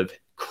this sort of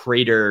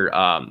creator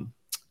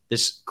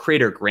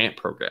grant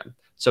program.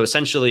 So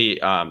essentially,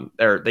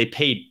 they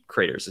paid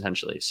creators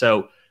essentially.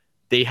 So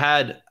they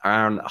had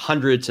around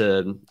 $100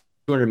 to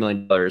 $200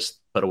 million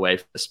put away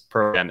for this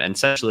program. And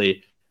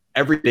essentially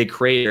every big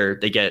creator,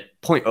 they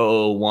get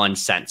 0.001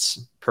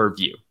 cents per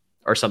view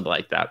or something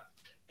like that.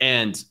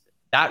 And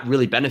that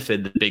really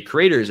benefited the big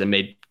creators and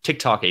made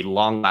TikTok a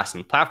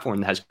long-lasting platform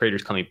that has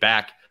creators coming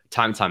back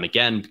time and time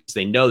again because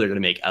they know they're going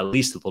to make at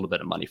least a little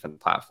bit of money from the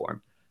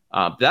platform.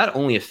 But that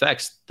only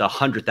affects the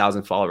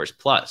 100,000 followers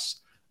plus.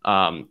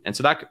 And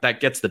so that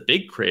gets the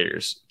big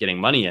creators getting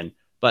money in.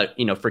 But,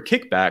 for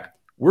Kickback,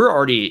 we're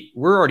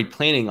already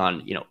planning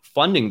on,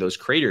 funding those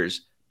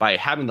creators by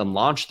having them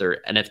launch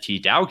their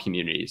NFT DAO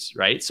communities,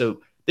 right?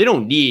 So they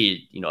don't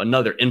need,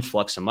 another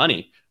influx of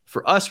money.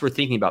 For us, we're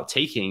thinking about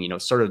taking,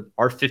 sort of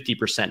our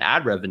 50%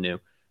 ad revenue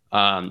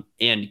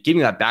and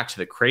giving that back to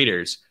the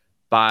creators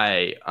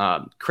by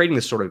creating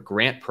this sort of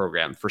grant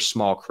program for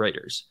small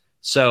creators.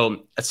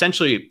 So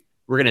essentially,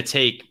 we're going to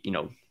take,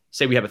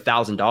 say we have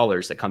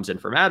 $1,000 that comes in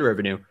from ad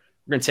revenue.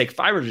 We're going to take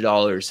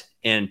 $500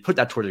 and put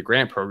that toward the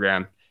grant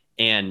program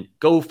and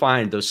go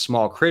find those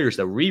small creators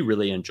that we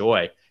really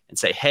enjoy and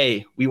say,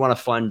 hey, we want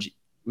to fund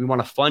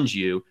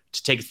you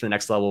to take it to the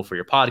next level for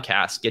your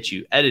podcast, get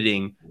you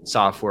editing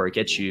software,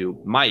 get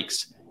you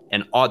mics,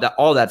 and all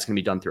that's going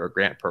to be done through our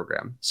grant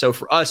program. So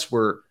for us,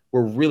 we're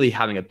really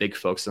having a big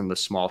focus on the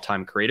small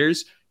time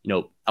creators,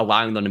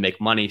 allowing them to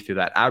make money through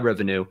that ad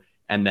revenue,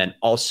 and then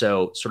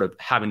also sort of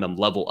having them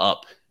level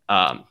up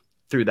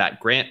through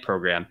that grant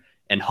program,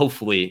 and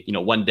hopefully,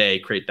 one day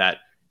create that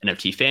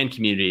NFT fan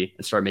community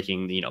and start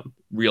making,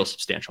 real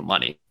substantial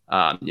money.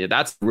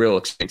 That's the real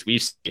experience we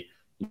see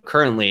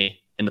currently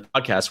in the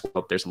podcast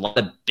world. There's a lot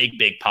of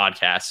big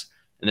podcasts,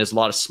 and there's a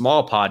lot of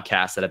small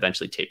podcasts that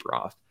eventually taper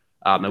off.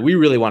 And we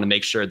really want to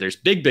make sure there's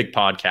big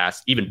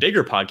podcasts, even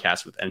bigger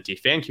podcasts with NFT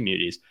fan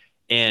communities.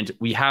 And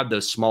we have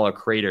those smaller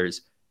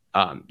creators,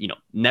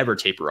 never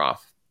taper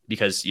off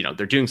because,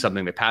 they're doing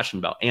something they're passionate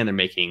about and they're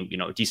making,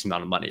 a decent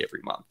amount of money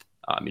every month.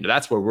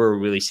 That's where we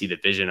really see the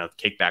vision of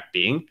Kickback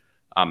being.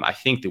 I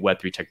think the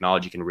Web3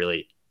 technology can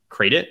really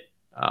create it.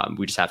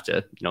 We just have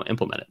to,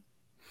 implement it.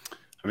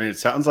 I mean, it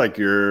sounds like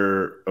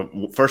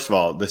first of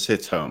all, this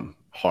hits home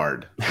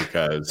hard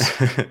because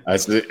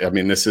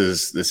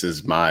this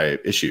is my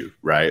issue,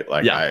 right?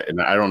 Like, yeah.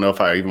 I don't know if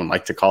I even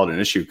like to call it an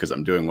issue because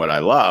I'm doing what I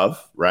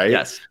love, right?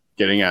 Yes.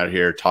 getting out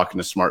here, talking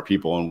to smart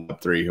people in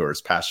Web3 who are as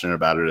passionate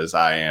about it as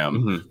I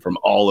am from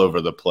all over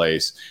the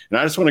place. And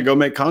I just want to go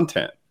make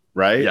content.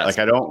 Right. Yes. Like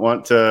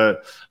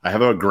I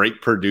have a great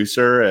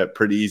producer at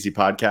Pretty Easy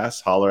Podcasts.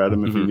 Holler at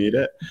him if you need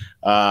it.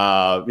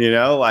 I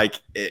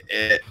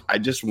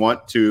just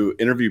want to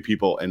interview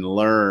people and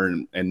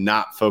learn and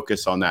not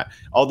focus on that.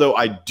 Although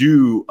I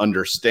do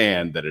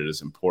understand that it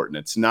is important.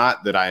 It's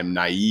not that I am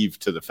naive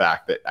to the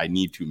fact that I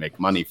need to make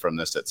money from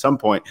this at some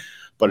point,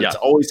 but it's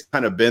always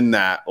kind of been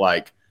that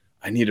like,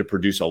 I need to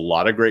produce a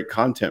lot of great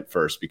content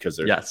first, because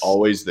there's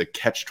always the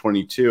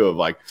catch-22 of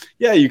like,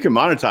 yeah, you can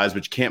monetize,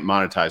 but you can't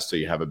monetize till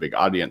you have a big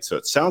audience. So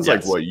it sounds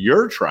like what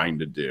you're trying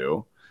to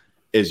do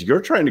is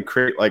you're trying to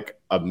create like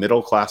a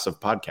middle class of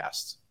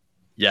podcasts.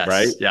 Yes.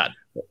 Right. Yeah.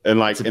 And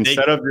like,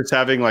 instead of just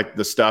having like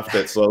the stuff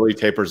that slowly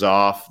tapers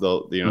off, the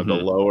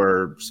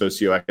lower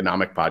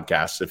socioeconomic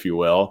podcasts, if you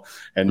will,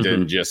 and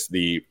then just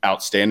the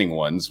outstanding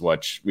ones,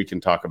 which we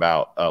can talk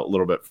about a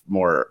little bit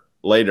more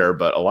later,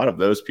 but a lot of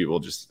those people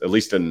just, at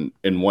least in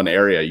one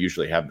area,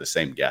 usually have the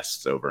same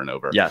guests over and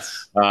over.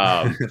 Yes.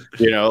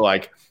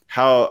 Like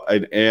how,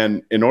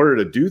 and in order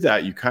to do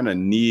that, you kind of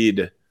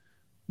need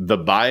the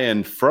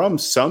buy-in from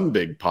some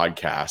big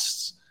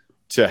podcasts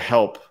to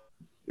help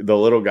the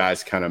little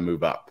guys kind of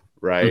move up,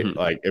 right?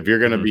 Like if you're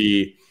going to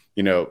be,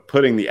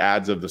 putting the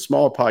ads of the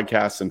small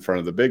podcasts in front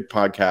of the big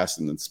podcasts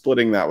and then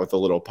splitting that with a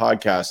little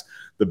podcast,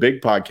 the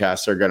big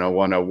podcasts are going to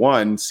want to,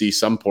 one, see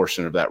some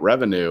portion of that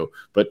revenue,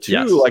 but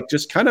two, like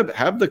just kind of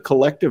have the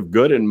collective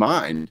good in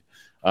mind.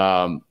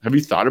 Have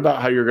you thought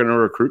about how you're going to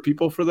recruit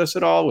people for this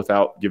at all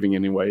without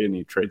giving away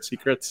any trade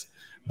secrets?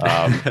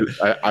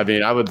 I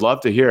mean, I would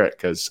love to hear it,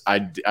 because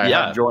I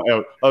have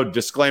joined.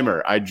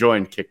 Disclaimer: I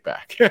joined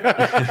Kickback.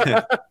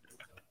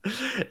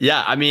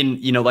 Yeah, I mean,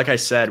 like I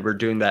said, we're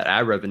doing that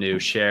ad revenue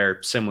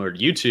share similar to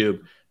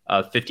YouTube,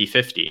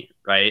 50-50,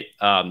 right?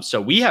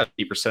 So we have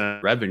 50%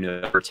 of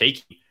revenue that we're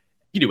taking.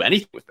 You do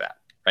anything with that,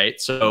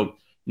 right? So,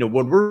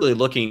 what we're really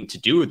looking to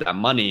do with that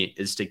money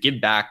is to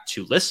give back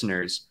to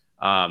listeners.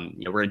 We're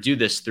going to do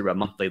this through a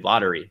monthly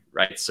lottery,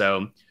 right?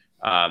 So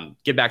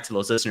give back to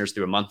those listeners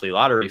through a monthly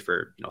lottery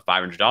for,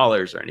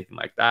 $500 or anything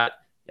like that.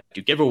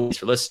 Do giveaways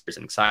for listeners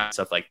and exciting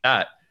stuff like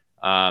that.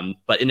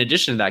 But in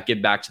addition to that,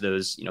 give back to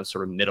those,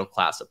 sort of middle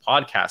class of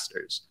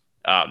podcasters.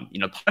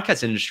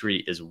 Podcast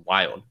industry is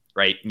wild,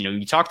 right?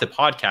 You talk to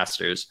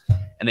podcasters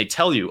and they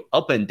tell you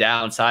up and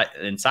down,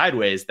 and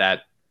sideways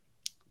that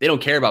they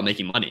don't care about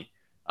making money.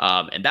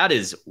 And that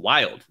is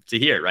wild to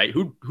hear, right?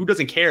 Who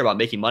doesn't care about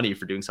making money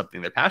for doing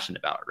something they're passionate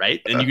about,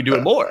 right? And you can do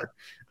it more.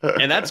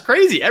 And that's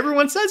crazy.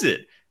 Everyone says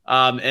it.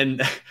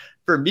 And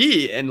for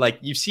me, and like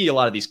you see a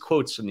lot of these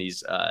quotes from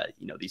these,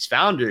 these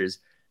founders,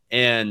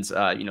 and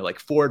like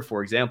Ford,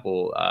 for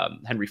example,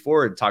 Henry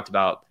Ford talked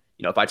about,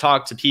 if I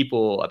talked to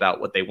people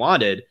about what they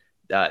wanted,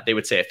 they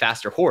would say a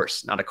faster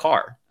horse, not a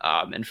car.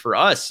 And for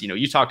us,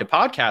 you talk to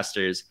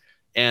podcasters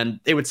and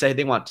they would say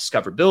they want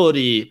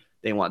discoverability,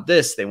 they want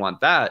this, they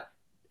want that.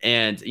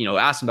 And,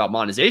 ask them about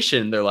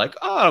monetization. They're like,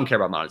 oh, I don't care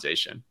about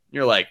monetization. And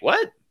you're like,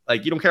 what?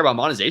 Like, you don't care about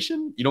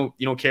monetization? You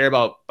don't care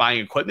about buying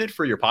equipment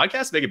for your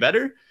podcast to make it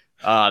better?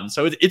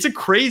 So it's a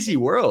crazy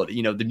world.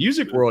 The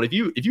music world, if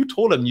you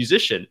told a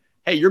musician,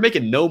 hey, you're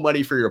making no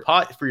money for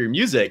your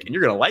music and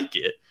you're going to like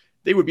it,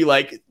 they would be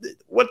like,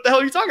 what the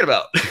hell are you talking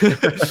about?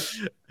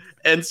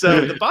 And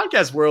so the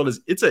podcast world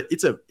it's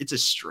a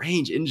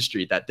strange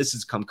industry that this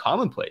has come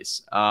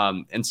commonplace.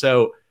 And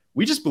so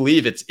we just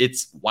believe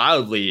it's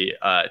wildly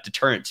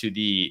deterrent to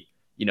the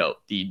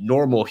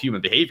normal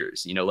human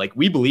behaviors. Like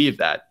we believe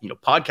that,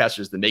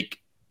 podcasters that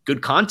make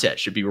good content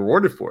should be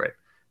rewarded for it.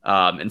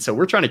 And so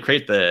we're trying to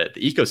create the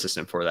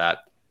ecosystem for that.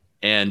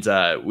 And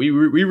we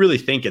really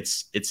think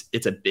it's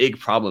a big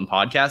problem in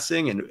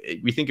podcasting. And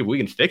we think if we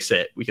can fix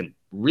it, we can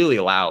really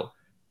allow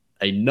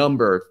a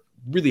number of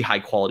really high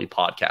quality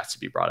podcasts to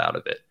be brought out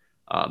of it.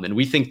 And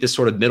we think this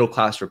sort of middle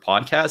class for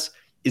podcasts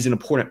is an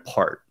important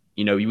part.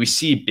 We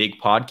see big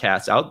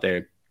podcasts out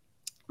there.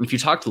 If you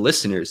talk to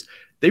listeners,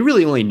 they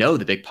really only know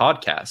the big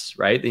podcasts,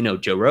 right? They know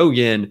Joe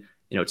Rogan,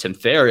 Tim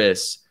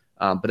Ferriss,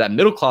 but that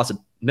middle class of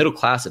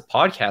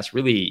podcasts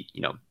really,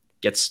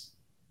 gets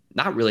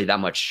not really that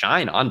much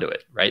shine onto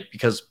it, right?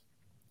 Because,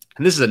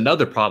 and this is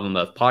another problem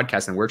of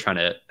podcasting we're trying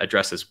to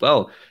address as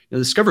well. The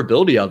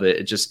discoverability of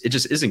it just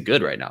isn't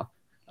good right now.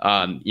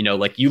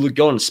 Like you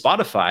go on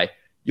Spotify,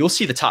 you'll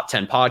see the top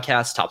 10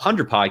 podcasts, top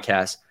 100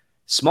 podcasts.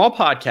 Small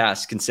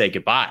podcasts can say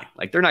goodbye.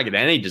 Like they're not getting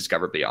any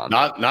discoverability on.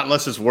 Not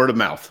unless it's word of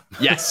mouth.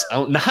 Yes,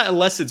 not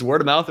unless it's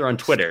word of mouth or on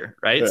Twitter,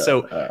 right?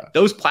 So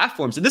those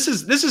platforms, and this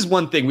is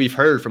one thing we've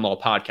heard from all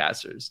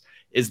podcasters,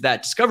 is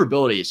that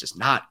discoverability is just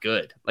not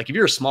good. Like if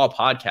you're a small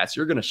podcast,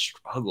 you're going to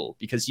struggle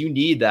because you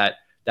need that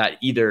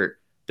either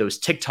those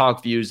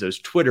TikTok views, those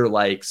Twitter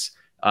likes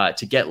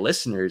to get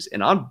listeners.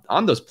 And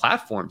on those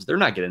platforms, they're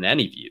not getting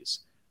any views.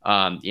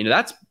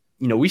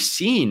 We've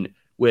seen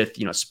with,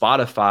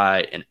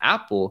 Spotify and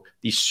Apple,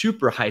 these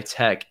super high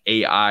tech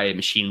AI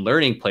machine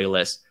learning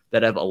playlists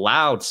that have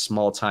allowed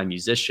small time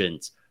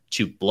musicians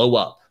to blow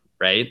up,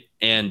 right?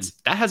 And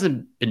that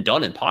hasn't been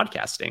done in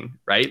podcasting,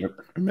 right?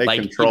 They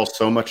control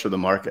so much of the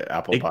market.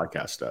 Apple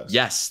Podcast does.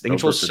 Yes, they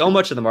control so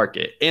much of the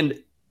market,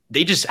 and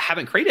they just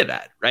haven't created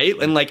that, right?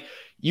 And like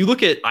you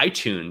look at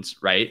iTunes,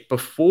 right?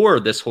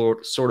 Before this whole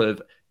sort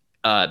of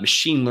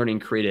machine learning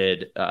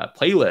created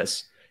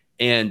playlists,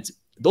 and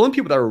the only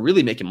people that were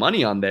really making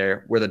money on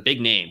there were the big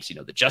names,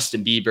 the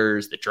Justin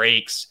Biebers, the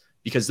Drakes,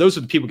 because those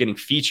are the people getting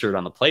featured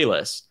on the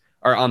playlist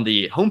or on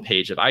the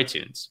homepage of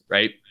iTunes,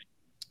 right?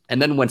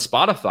 And then when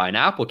Spotify and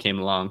Apple came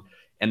along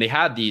and they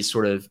had these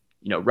sort of,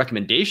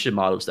 recommendation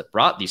models that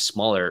brought these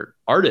smaller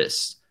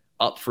artists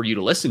up for you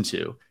to listen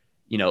to,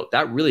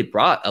 that really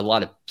brought a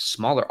lot of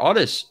smaller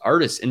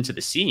artists into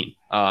the scene.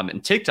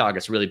 And TikTok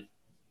has really,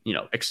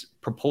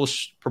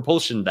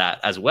 propulsion that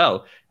as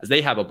well, as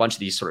they have a bunch of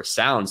these sort of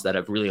sounds that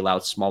have really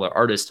allowed smaller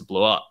artists to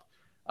blow up.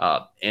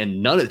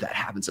 And none of that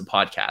happens in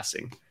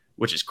podcasting,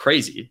 which is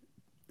crazy.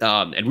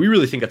 And we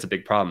really think that's a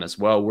big problem as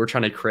well. We're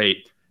trying to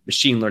create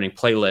machine learning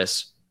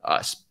playlists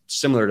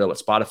similar to what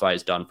Spotify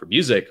has done for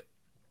music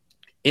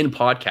in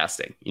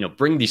podcasting,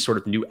 bring these sort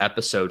of new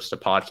episodes to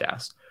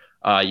podcast.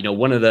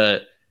 One of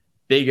the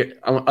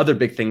other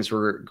big things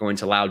we're going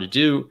to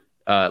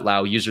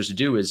allow users to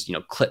do is,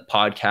 clip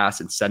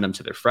podcasts and send them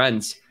to their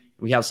friends.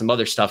 We have some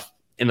other stuff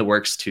in the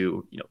works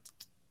to,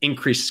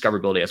 increase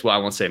discoverability as well. I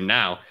won't say them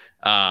now.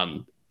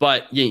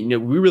 But we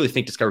really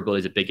think discoverability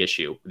is a big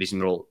issue with these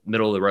middle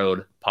of the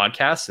road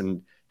podcasts,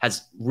 and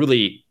has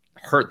really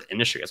hurt the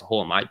industry as a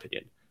whole, in my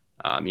opinion.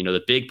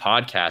 The big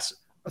podcasts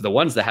are the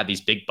ones that have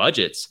these big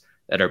budgets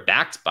that are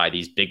backed by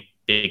these big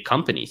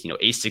companies.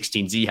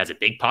 A16Z has a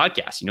big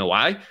podcast. You know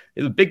why?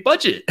 They have a big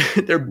budget.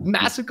 They're a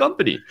massive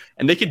company,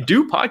 and they can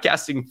do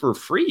podcasting for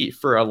free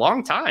for a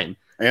long time.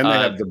 And they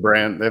have the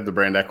brand. They have the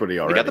brand equity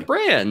already. They got the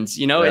brands.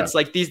 It's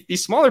like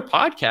these smaller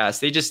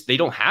podcasts. They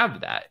don't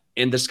have that,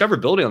 and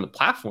discoverability on the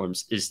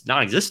platforms is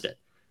non-existent.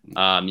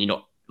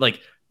 Like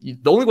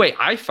the only way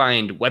I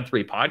find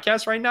Web3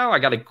 podcasts right now, I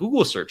got to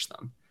Google search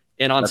them.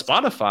 And on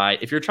Spotify,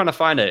 if you're trying to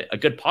find a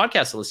good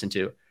podcast to listen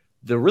to,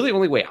 the really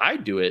only way I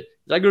do it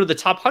is I go to the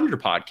top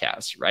 100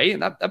 podcasts, right?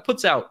 And that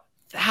puts out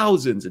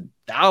thousands and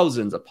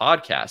thousands of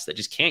podcasts that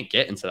just can't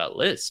get into that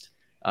list.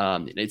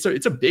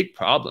 It's a big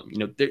problem.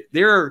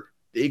 There are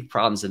big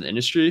problems in the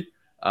industry.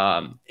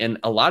 And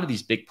a lot of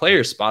these big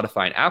players,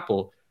 Spotify and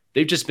Apple,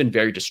 they've just been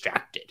very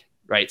distracted,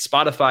 right?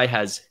 Spotify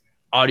has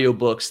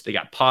audiobooks, they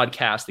got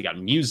podcasts, they got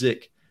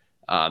music.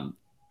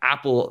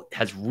 Apple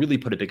has really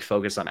put a big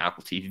focus on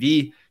Apple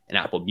TV and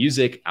Apple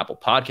Music. Apple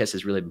Podcasts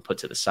has really been put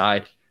to the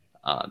side.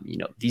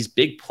 These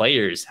big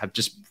players have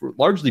just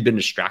largely been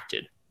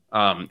distracted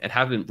and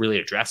haven't really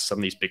addressed some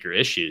of these bigger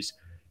issues.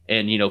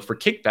 And, for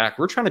Kickback,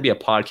 we're trying to be a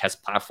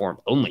podcast platform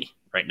only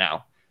right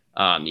now.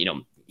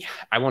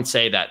 I won't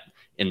say that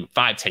in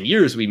 5-10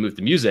 years we move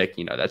to music,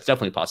 that's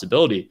definitely a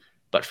possibility.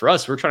 But for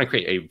us, we're trying to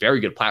create a very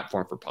good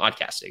platform for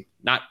podcasting,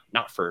 not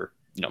for,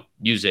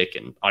 music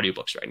and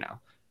audiobooks right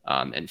now.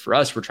 And for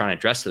us, we're trying to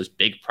address those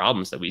big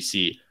problems that we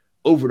see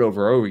over and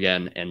over and over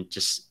again, and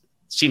just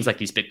seems like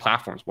these big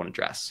platforms won't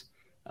address.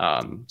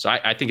 So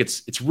I think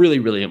it's really,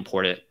 really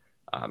important.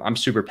 I'm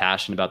super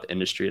passionate about the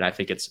industry, and I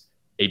think it's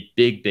a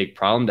big, big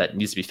problem that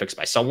needs to be fixed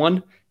by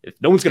someone. If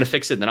no one's going to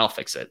fix it, then I'll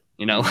fix it.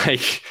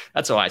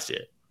 That's how I see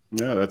it.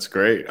 Yeah, that's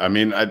great. I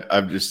mean,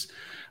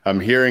 I'm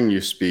hearing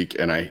you speak,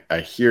 and I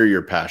hear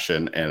your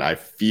passion, and I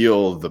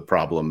feel the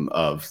problem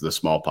of the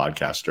small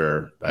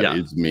podcaster that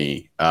is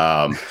me.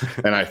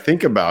 And I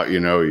think about,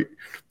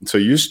 so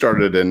you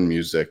started in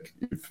music.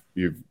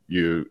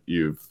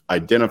 You've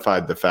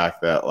identified the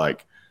fact that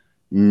like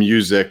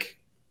music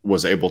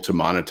was able to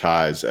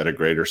monetize at a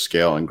greater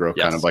scale and grow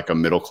kind of like a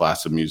middle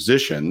class of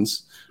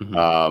musicians.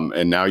 Mm-hmm.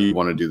 And now you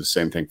want to do the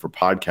same thing for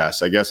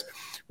podcasts. I guess,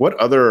 what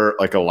other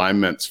like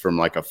alignments from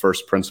like a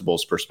first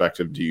principles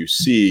perspective do you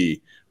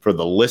see for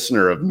the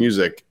listener of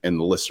music and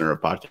the listener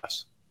of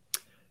podcasts?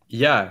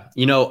 Yeah.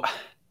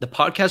 The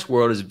podcast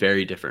world is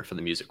very different from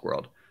the music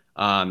world.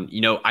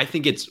 I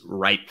think it's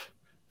ripe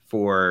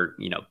for,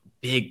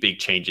 big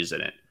changes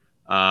in it.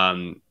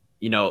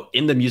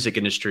 In the music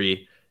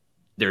industry,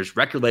 there's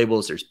record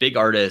labels, there's big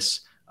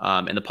artists.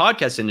 In the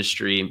podcast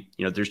industry,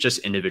 there's just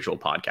individual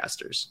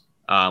podcasters,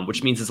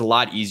 which means it's a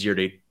lot easier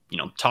to,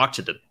 talk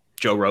to the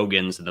Joe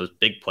Rogans and those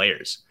big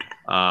players.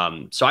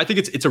 So I think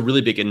it's a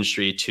really big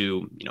industry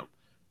to,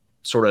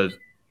 sort of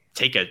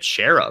take a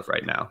share of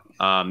right now.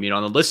 On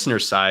the listener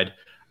side,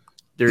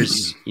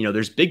 there's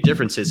big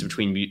differences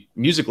between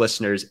music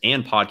listeners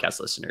and podcast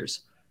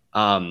listeners.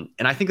 And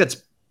I think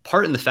that's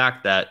part in the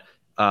fact that,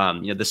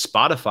 the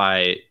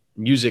Spotify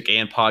music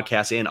and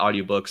podcasts and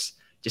audiobooks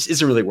just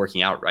isn't really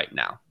working out right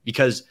now,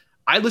 because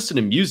I listen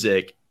to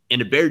music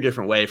in a very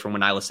different way from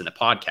when I listen to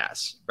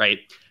podcasts, right?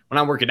 When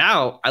I'm working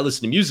out, I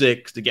listen to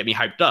music to get me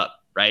hyped up,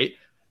 right?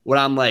 When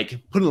I'm like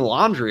putting the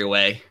laundry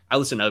away, I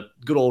listen to a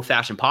good old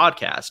fashioned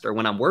podcast. Or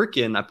when I'm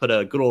working, I put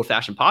a good old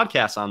fashioned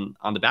podcast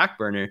on the back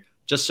burner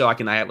just so I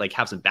can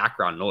have some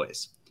background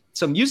noise.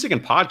 So music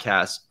and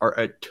podcasts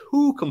are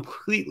two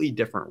completely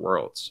different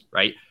worlds,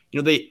 right?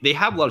 They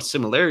have a lot of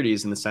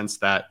similarities in the sense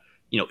that,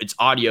 it's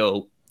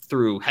audio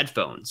through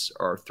headphones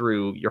or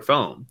through your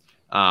phone.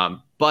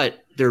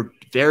 But they're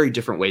very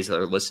different ways that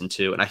they're listened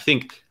to. And I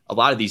think a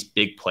lot of these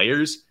big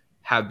players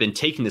have been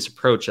taking this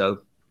approach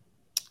of,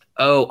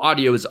 oh,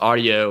 audio is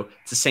audio.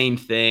 It's the same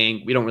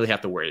thing. We don't really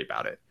have to worry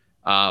about it.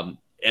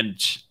 And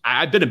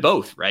I've been in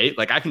both, right?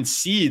 Like I can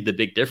see the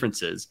big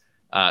differences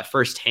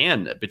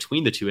firsthand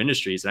between the two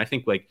industries. And I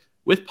think like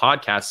with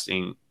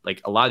podcasting,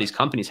 like a lot of these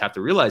companies have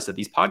to realize that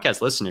these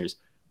podcast listeners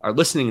are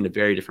listening in a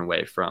very different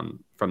way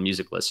from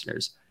music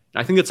listeners.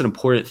 And I think that's an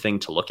important thing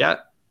to look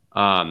at.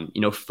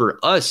 For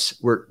us,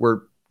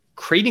 we're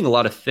creating a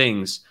lot of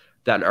things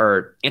that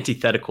are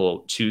antithetical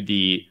to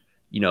the,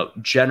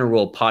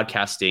 general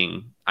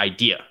podcasting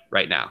idea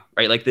right now,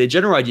 right? Like the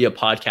general idea of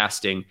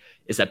podcasting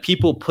is that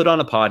people put on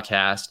a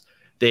podcast,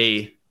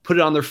 they put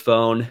it on their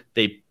phone,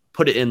 they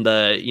put it in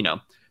the,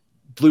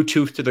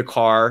 Bluetooth to their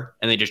car,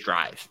 and they just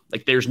drive.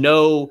 Like there's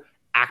no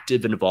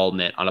active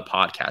involvement on a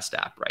podcast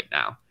app right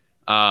now.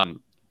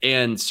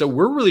 And so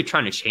we're really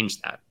trying to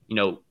change that.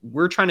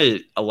 We're trying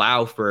to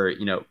allow for,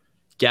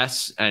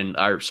 guests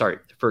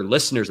for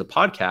listeners of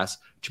podcasts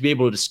to be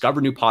able to discover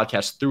new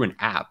podcasts through an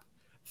app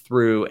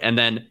and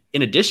then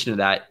in addition to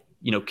that,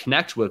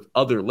 connect with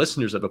other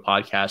listeners of a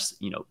podcast,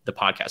 the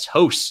podcast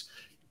hosts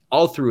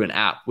all through an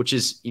app, which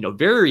is,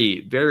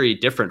 very, very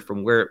different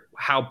from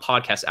how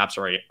podcast apps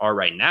are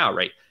right now,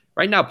 right?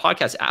 Right now,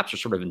 podcast apps are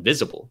sort of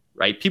invisible,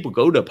 right? People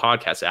go to a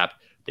podcast app,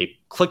 they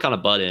click on a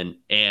button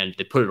and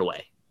they put it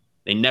away.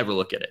 They never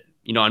look at it.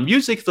 On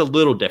music, it's a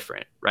little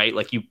different, right?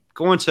 Like you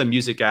go into a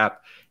music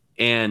app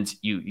and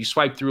you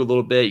swipe through a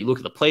little bit, you look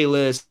at the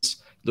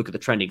playlists, look at the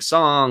trending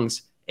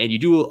songs, and you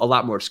do a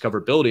lot more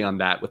discoverability on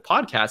that. With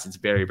podcasts, it's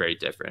very, very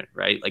different,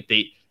 right? Like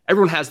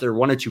everyone has their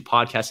one or two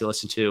podcasts they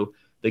listen to.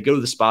 They go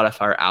to the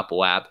Spotify or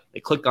Apple app,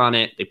 they click on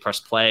it, they press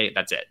play,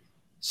 that's it.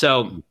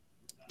 So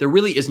there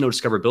really is no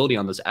discoverability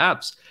on those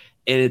apps.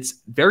 And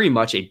it's very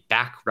much a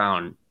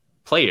background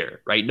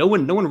player, right? No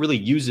one really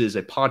uses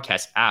a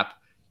podcast app.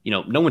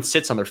 No one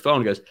sits on their phone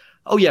and goes,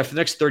 oh yeah, for the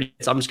next 30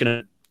 minutes, I'm just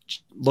going to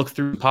look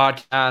through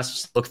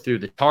podcasts, look through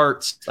the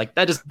charts. Like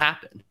that doesn't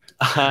happen.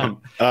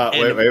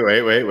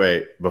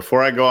 Wait.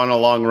 Before I go on a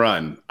long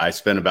run, I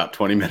spent about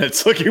 20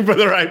 minutes looking for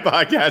the right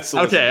podcast.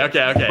 Okay.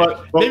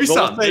 But maybe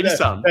some.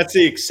 That's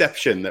the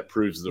exception that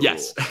proves the rule.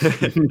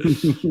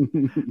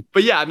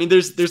 But yeah, I mean,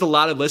 there's a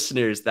lot of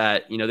listeners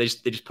that, they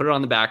just put it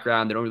on the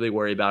background. They don't really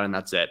worry about it and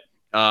that's it.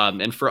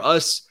 And for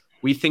us,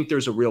 we think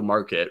there's a real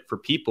market for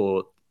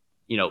people,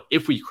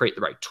 if we create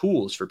the right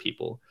tools for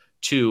people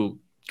to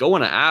go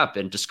on an app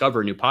and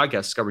discover a new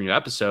podcast, discover a new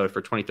episode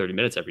for 20, 30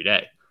 minutes every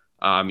day.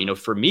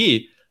 For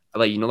me,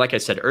 like I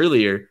said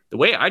earlier, the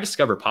way I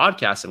discover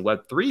podcasts in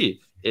Web3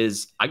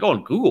 is I go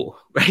on Google,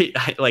 right?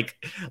 I've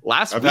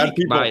had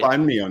people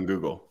find me on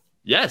Google.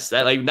 Yes.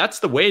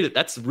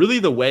 That's really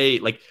the way,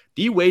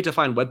 the way to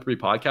find Web3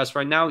 podcasts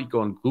right now. You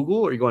go on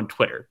Google or you go on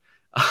Twitter.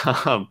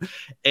 And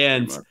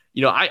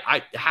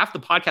half the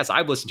podcasts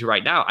I've listened to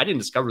right now, I didn't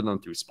discover them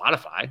through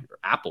Spotify or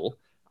Apple.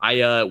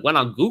 I went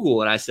on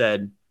Google and I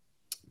said,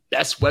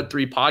 best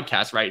Web3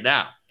 podcast right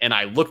now. And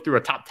I looked through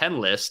a top 10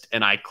 list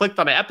and I clicked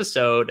on an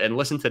episode and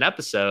listened to an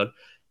episode.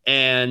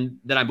 And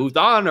then I moved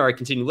on or I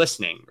continued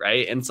listening.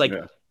 Right. And it's like,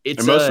 it's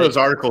and most of those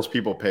articles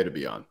people pay to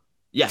be on.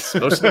 Yes.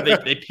 Most of them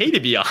they pay to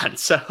be on.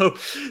 So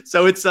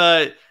it's,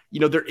 there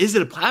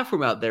isn't a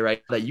platform out there,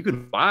 right, that you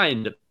can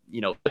find,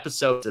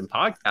 episodes and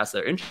podcasts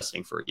that are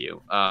interesting for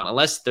you,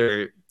 unless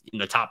they're in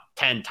the top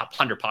 10, top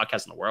 100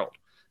 podcasts in the world.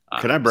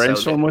 Can I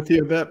brainstorm with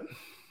you a bit?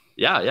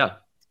 Yeah.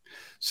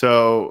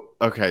 So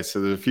there's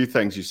a few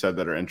things you said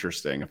that are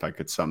interesting, if I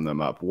could sum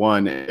them up.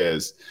 One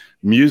is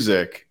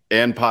music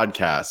and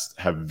podcasts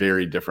have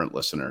very different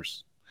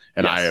listeners.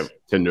 And yes. I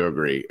tend to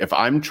agree. If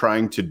I'm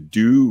trying to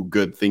do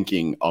good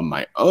thinking on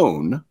my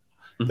own,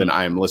 then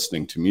I am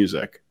listening to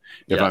music.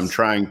 If I'm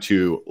trying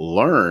to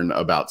learn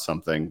about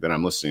something, then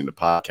I'm listening to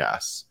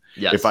podcasts.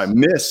 Yes. If I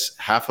miss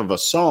half of a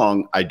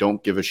song, I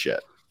don't give a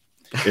shit.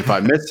 If I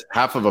miss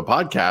half of a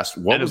podcast,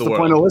 what was the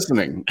point of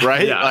listening?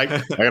 Right? Yeah. Like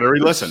I got to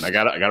re-listen. I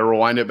got to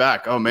rewind it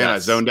back. Oh man, I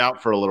zoned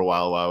out for a little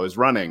while I was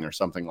running or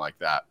something like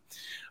that.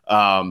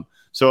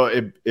 So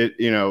it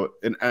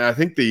and I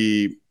think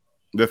the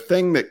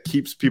thing that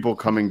keeps people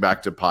coming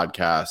back to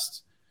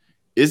podcasts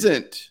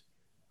isn't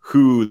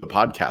who the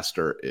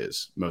podcaster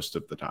is most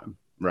of the time,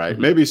 right?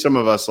 Maybe some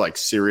of us like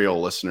serial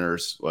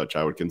listeners, which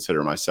I would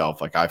consider myself.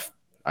 Like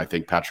I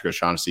think Patrick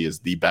O'Shaughnessy is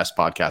the best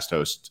podcast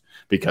host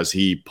because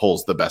he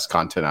pulls the best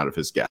content out of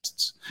his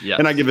guests. Yes.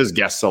 And I give his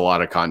guests a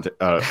lot of content,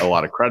 a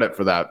lot of credit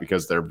for that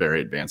because they're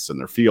very advanced in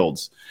their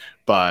fields.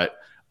 But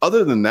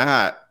other than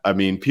that, I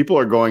mean, people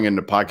are going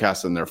into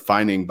podcasts and they're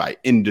finding by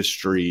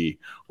industry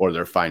or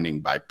they're finding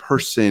by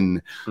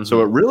person.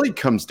 So it really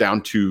comes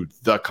down to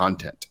the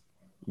content.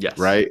 Yes.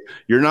 Right.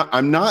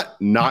 I'm not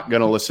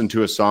going to listen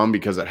to a song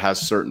because it has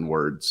certain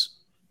words.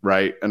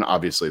 Right. And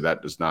obviously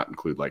that does not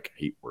include like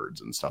hate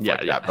words and stuff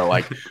like that. But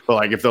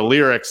like if the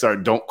lyrics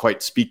don't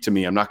quite speak to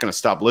me, I'm not going to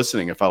stop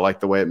listening if I like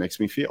the way it makes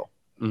me feel.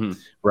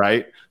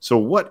 Right. So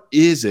what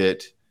is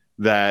it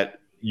that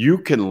you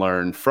can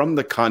learn from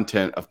the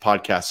content of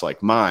podcasts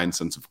like mine,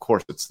 since of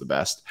course it's the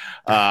best.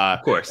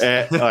 Of course.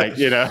 Like,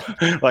 you know,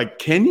 like,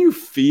 can you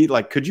feed,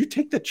 like, could you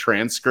take the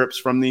transcripts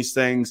from these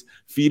things,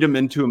 feed them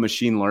into a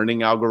machine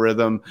learning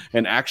algorithm,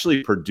 and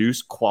actually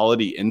produce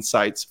quality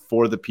insights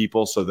for the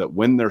people so that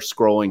when they're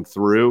scrolling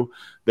through,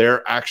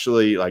 they're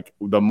actually like,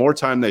 the more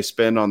time they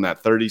spend on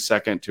that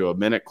 30-second to a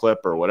minute clip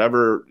or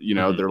whatever, you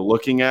know, they're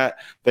looking at,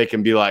 they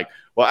can be like,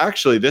 well,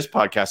 actually, this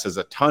podcast has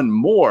a ton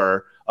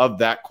more of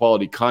that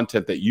quality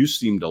content that you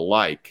seem to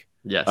like.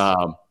 Yes.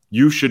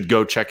 You should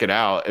go check it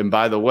out. And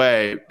by the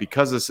way,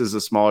 because this is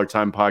a smaller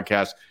time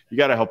podcast, you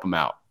got to help them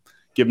out.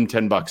 Give them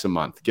 $10 a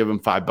month, give them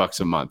 $5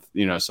 a month,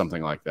 you know,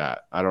 something like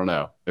that. I don't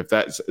know if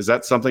is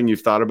that something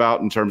you've thought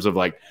about in terms of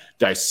like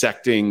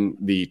dissecting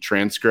the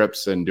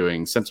transcripts and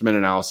doing sentiment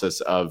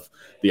analysis of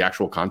the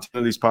actual content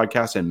of these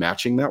podcasts and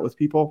matching that with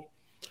people?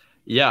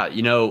 Yeah.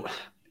 You know,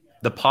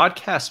 the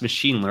podcast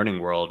machine learning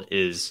world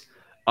is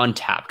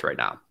untapped right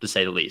now, to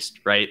say the least,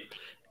 right?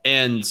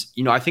 And,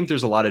 you know, I think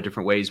there's a lot of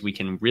different ways we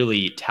can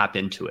really tap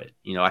into it.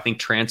 You know, I think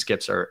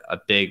transcripts are a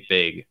big,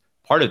 big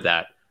part of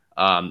that.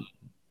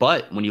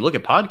 But when you look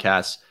at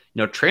podcasts,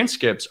 you know,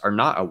 transcripts are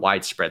not a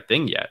widespread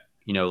thing yet.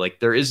 You know,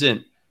 like there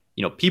isn't,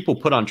 you know, people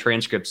put on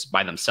transcripts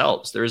by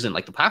themselves. There isn't,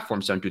 like, the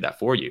platforms don't do that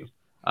for you.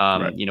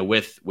 Right. You know,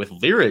 with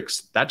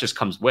lyrics, that just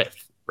comes with,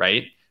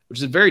 right? Which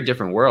is a very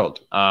different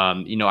world.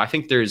 You know, I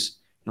think there's,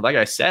 like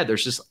I said,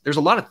 there's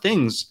a lot of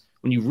things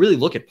when you really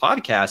look at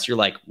podcasts, you're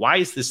like, why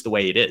is this the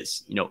way it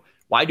is? You know,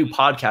 why do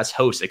podcast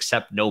hosts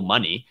accept no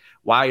money?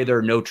 Why are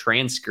there no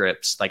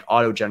transcripts, like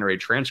auto-generated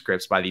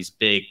transcripts by these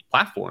big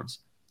platforms?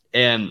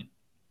 And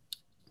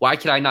why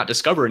can I not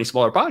discover any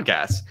smaller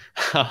podcasts?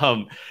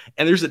 And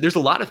there's a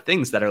lot of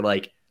things that are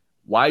like,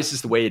 why is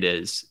this the way it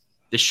is?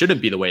 This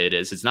shouldn't be the way it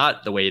is. It's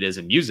not the way it is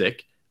in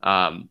music.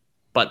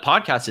 But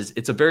podcasts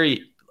it's a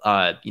very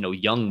you know,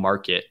 young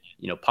market.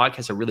 You know,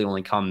 podcasts have really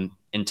only come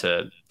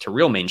into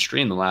real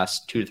mainstream in the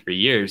last 2 to 3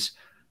 years.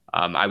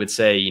 I would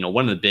say, you know,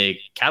 one of the big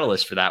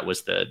catalysts for that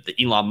was the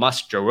Elon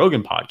Musk Joe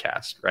Rogan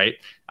podcast, right?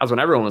 That was when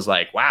everyone was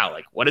like, wow,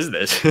 like, what is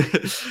this?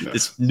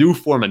 This new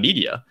form of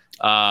media.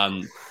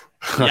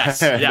 Yes,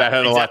 that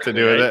had a lot to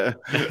do right?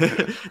 with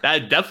it.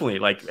 That definitely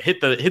like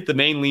hit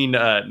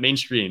the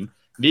mainstream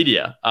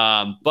media.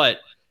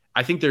 But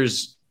I think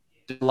there's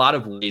a lot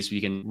of ways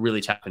we can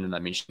really tap into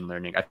that machine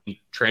learning. I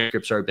think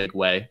transcripts are a big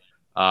way.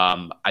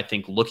 I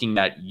think looking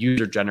at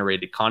user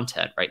generated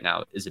content right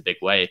now is a big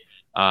way.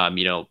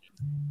 You know,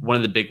 one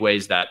of the big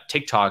ways that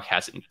TikTok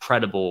has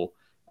incredible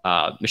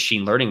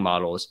machine learning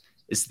models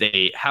is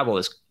they have all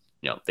this,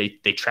 you know,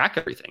 they track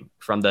everything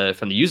from the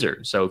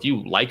user. So if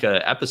you like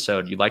a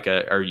episode, you like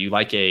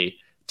a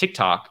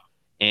TikTok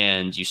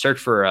and you search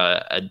for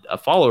a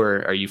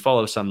follower or you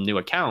follow some new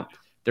account,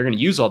 they're going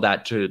to use all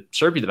that to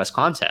serve you the best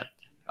content.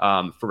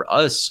 For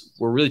us,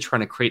 we're really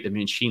trying to create the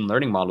machine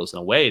learning models in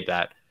a way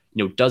that,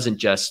 you know, doesn't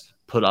just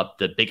put up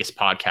the biggest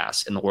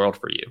podcasts in the world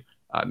for you.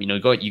 You know,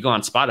 you go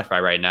on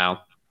Spotify right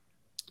now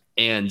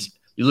and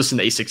you listen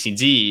to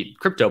A16Z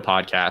crypto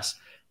podcasts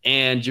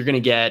and you're going to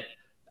get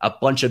a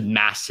bunch of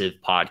massive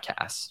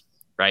podcasts,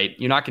 right?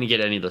 You're not going to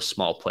get any of the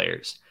small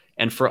players.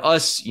 And for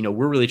us, you know,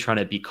 we're really trying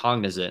to be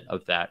cognizant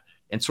of that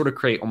and sort of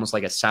create almost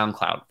like a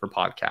SoundCloud for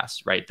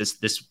podcasts, right? This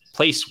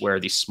place where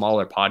these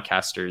smaller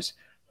podcasters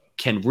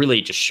can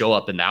really just show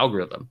up in the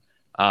algorithm.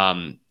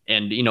 And,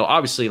 you know,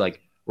 obviously,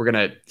 like, we're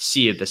going to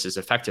see if this is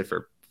effective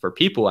for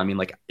people. I mean,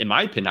 like, in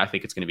my opinion, I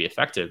think it's going to be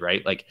effective,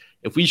 right? Like,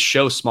 if we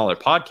show smaller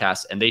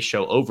podcasts and they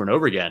show over and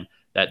over again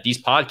that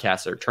these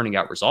podcasts are turning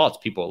out results,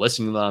 people are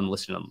listening to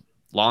them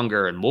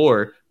longer and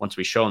more once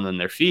we show them in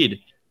their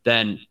feed,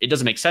 then it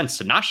doesn't make sense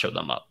to not show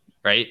them up,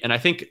 right? And I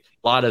think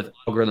a lot of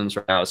algorithms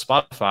right now,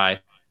 Spotify,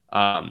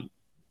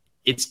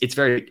 it's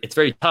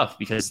very tough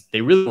because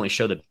they really only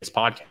show the biggest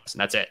podcasts and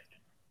that's it.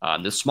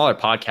 The smaller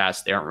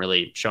podcasts, they aren't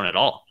really shown at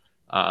all.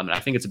 And I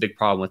think it's a big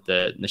problem with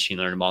the machine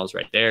learning models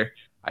right there.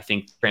 I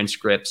think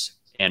transcripts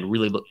and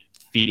really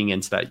feeding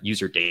into that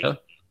user data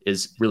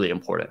is really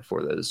important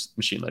for those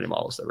machine learning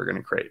models that we're going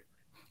to create.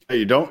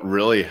 You don't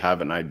really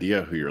have an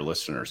idea who your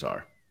listeners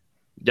are.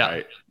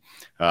 Yeah.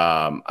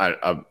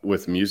 Right?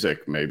 With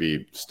music,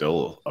 maybe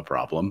still a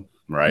problem,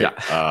 right?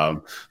 Yeah.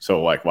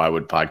 So like, why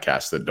would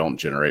podcasts that don't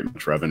generate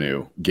much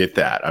revenue get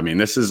that? I mean,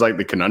 this is like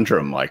the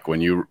conundrum. Like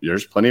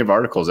there's plenty of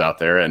articles out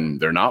there and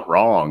they're not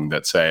wrong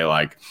that say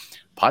like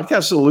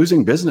podcasts are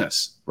losing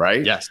business,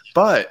 right? Yes.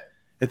 But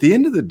at the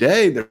end of the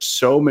day, there's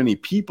so many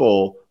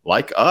people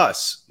like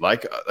us,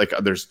 like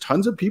there's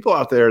tons of people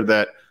out there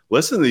that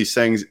listen to these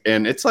things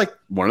and it's like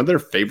one of their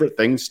favorite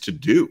things to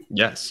do.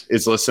 Yes.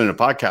 Is listen to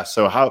podcasts.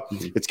 So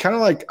it's kind of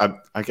like,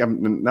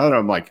 now that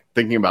I'm like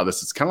thinking about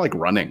this, it's kind of like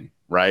running,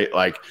 right?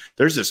 Like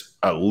there's this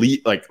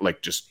elite,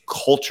 like just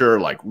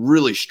culture, like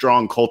really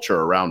strong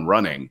culture around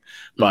running,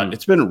 but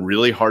it's been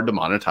really hard to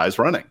monetize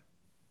running,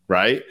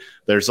 right?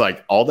 There's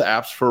like all the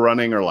apps for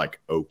running are like,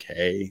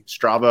 okay,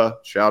 Strava,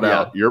 shout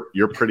out,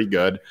 you're pretty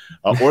good.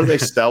 Or they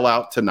sell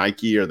out to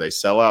Nike or they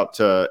sell out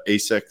to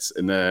Asics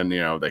and then, you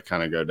know, they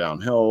kind of go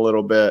downhill a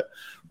little bit,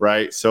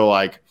 right? So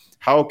like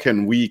how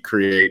can we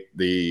create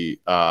the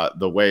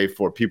way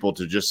for people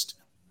to just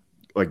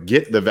like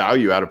get the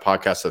value out of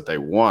podcasts that they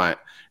want.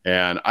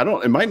 And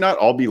it might not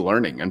all be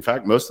learning. In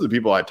fact, most of the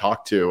people I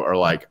talk to are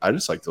like, I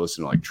just like to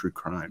listen to like true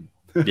crime.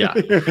 Yeah.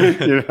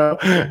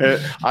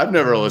 I've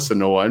never listened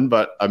to one,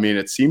 but I mean,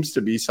 it seems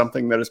to be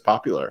something that is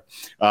popular.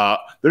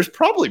 There's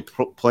probably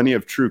plenty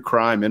of true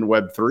crime in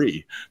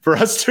Web3 for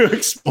us to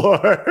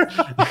explore.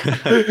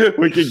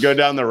 We could go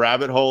down the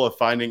rabbit hole of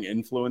finding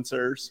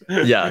influencers.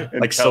 Yeah,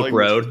 like Silk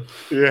Road.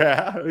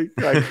 Yeah,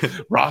 like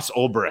Ross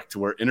Ulbricht.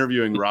 We're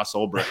interviewing Ross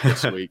Ulbricht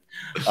this week.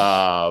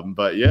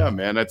 But yeah,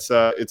 man, it's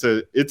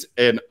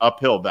an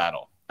uphill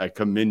battle. I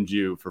commend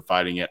you for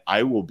fighting it.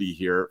 I will be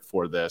here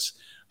for this.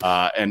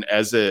 And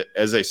as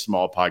a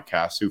small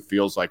podcast who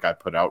feels like I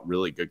put out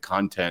really good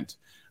content,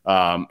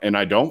 and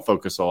I don't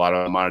focus a lot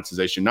on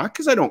monetization, not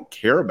because I don't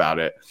care about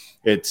it.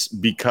 It's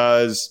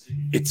because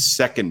it's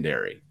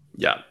secondary.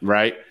 Yeah.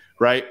 Right.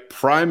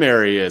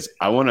 Primary is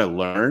I want to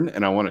learn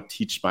and I want to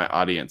teach my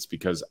audience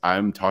because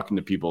I'm talking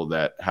to people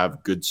that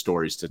have good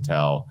stories to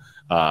tell,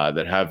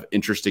 that have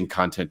interesting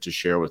content to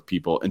share with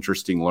people,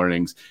 interesting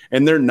learnings.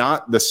 And they're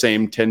not the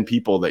same 10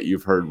 people that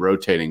you've heard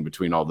rotating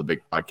between all the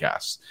big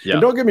podcasts. Yeah.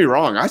 And don't get me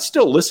wrong, I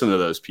still listen to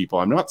those people.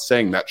 I'm not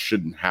saying that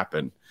shouldn't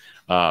happen,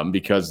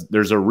 because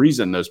there's a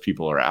reason those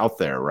people are out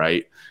there,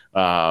 right?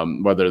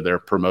 Whether they're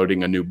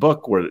promoting a new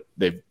book where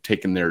they've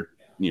taken their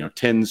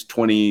 10s,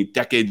 20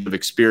 decades of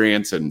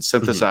experience and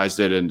synthesized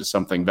it into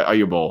something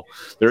valuable.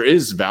 There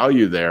is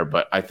value there,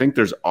 but I think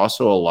there's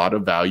also a lot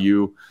of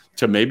value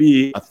to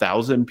maybe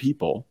 1,000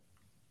 people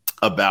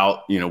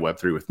about,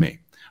 Web3 with me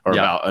or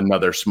about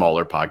another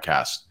smaller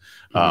podcast.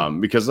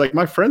 Because like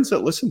my friends that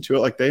listen to it,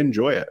 like they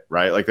enjoy it,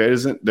 right? Like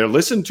they're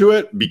listening to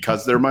it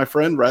because they're my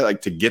friend, right?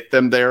 Like to get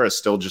them there is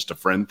still just a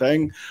friend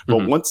thing.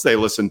 But once they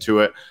listen to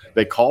it,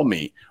 they call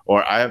me,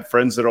 or I have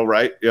friends that'll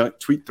write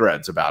tweet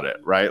threads about it,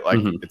 right? Like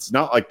it's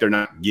not like they're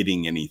not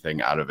getting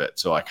anything out of it.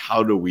 So like,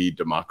 how do we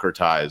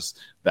democratize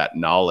that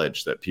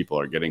knowledge that people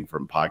are getting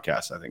from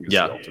podcasts? I think is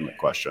the ultimate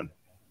question.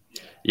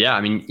 Yeah.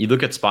 I mean, you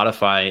look at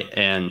Spotify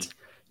and,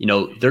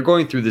 they're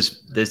going through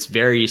this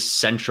very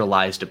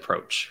centralized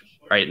approach.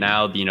 Right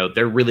now,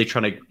 they're really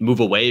trying to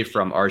move away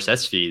from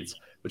RSS feeds,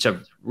 which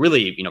have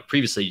really,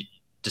 previously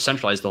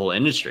decentralized the whole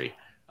industry.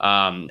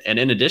 And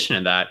in addition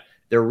to that,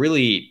 they're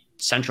really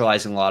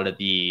centralizing a lot of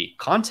the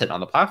content on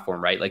the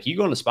platform, right? Like you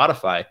go into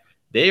Spotify,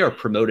 they are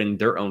promoting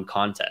their own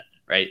content,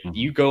 right?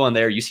 You go on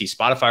there, you see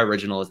Spotify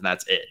originals, and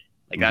that's it.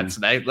 Like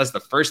that's the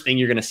first thing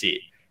you're going to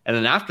see. And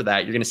then after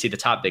that, you're going to see the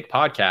top big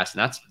podcasts,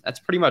 and that's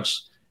pretty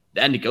much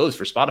the end it goes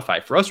for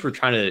Spotify. For us, we're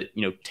trying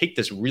to, take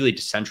this really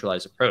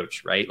decentralized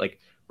approach, right? Like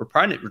we're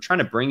trying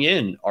to bring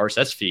in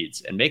RSS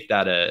feeds and make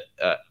that a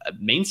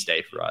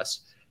mainstay for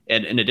us.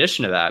 And in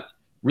addition to that,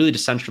 really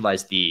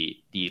decentralize the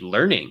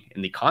learning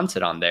and the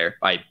content on there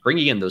by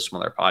bringing in those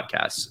smaller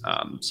podcasts.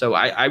 So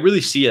I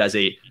really see it as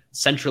a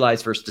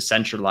centralized versus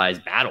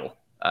decentralized battle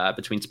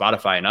between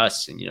Spotify and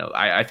us. And,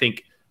 I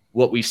think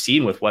what we've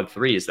seen with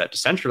Web3 is that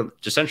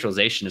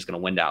decentralization is going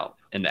to win out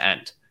in the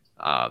end.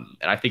 And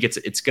I think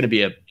it's going to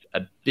be a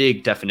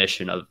big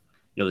definition of,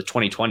 the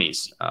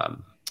 2020s.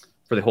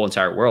 For the whole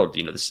entire world,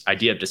 this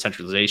idea of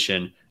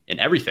decentralization in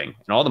everything,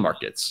 in all the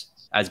markets,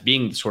 as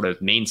being the sort of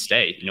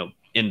mainstay.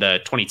 In the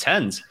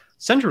 2010s,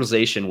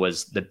 centralization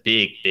was the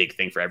big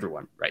thing for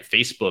everyone, right?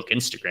 Facebook,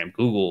 Instagram,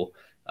 Google,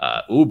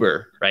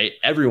 Uber, right?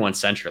 Everyone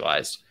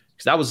centralized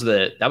because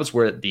that was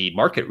where the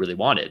market really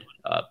wanted.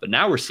 But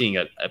now we're seeing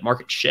a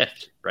market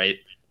shift, right?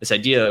 This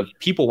idea of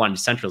people wanting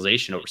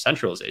decentralization over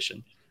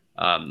centralization,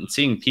 and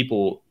seeing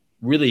people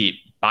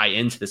really buy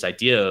into this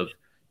idea of,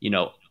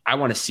 I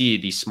want to see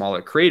these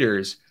smaller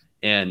creators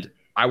and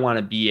I want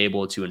to be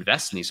able to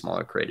invest in these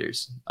smaller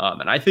creators.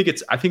 And I think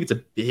it's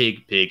a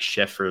big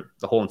shift for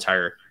the whole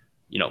entire,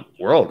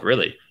 world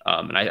really.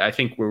 And I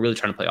think we're really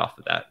trying to play off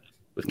of that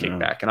with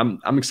Kickback. And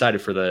I'm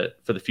excited for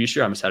the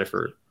future. I'm excited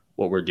for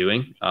what we're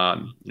doing.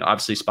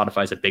 Obviously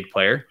Spotify is a big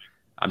player.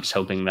 I'm just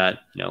hoping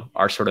that,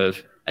 our sort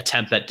of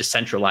attempt at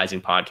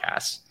decentralizing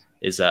podcasts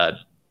is a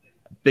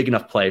big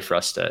enough play for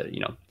us to,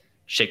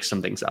 shake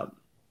some things up.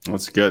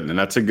 That's good. And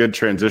that's a good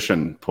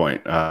transition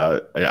point.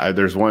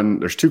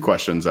 There's two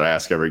questions that I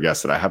ask every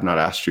guest that I have not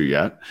asked you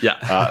yet.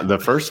 Yeah. The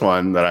first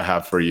one that I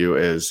have for you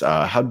is,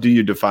 how do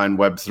you define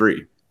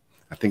Web3?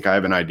 I think I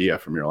have an idea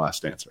from your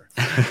last answer.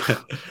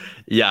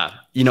 Yeah.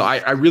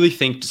 I really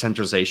think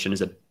decentralization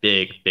is a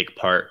big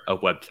part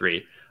of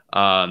Web3.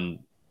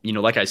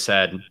 Like I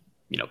said,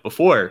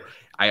 before,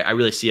 I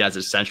really see it as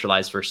a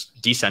centralized versus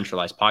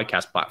decentralized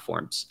podcast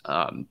platforms.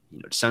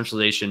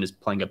 Decentralization is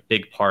playing a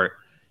big part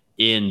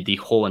in the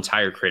whole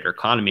entire creator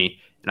economy.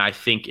 And I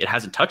think it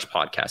hasn't touched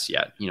podcasts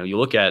yet. You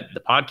look at the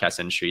podcast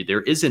industry,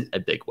 there isn't a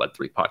big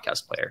Web3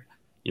 podcast player.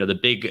 The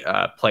big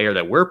player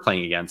that we're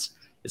playing against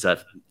is an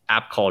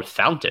app called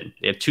Fountain.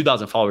 They have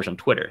 2,000 followers on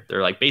Twitter.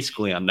 They're like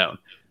basically unknown.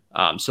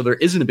 So there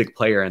isn't a big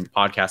player in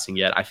podcasting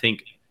yet. I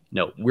think,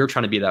 we're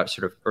trying to be that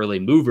sort of early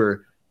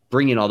mover,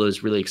 bring in all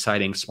those really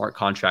exciting smart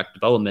contract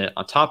development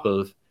on top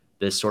of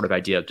this sort of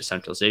idea of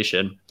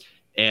decentralization.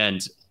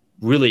 And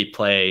really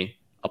play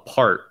a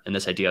part in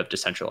this idea of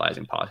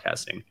decentralizing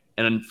podcasting.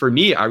 And for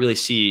me, I really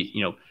see,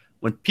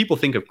 when people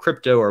think of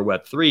crypto or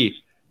Web3,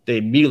 they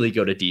immediately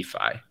go to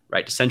DeFi,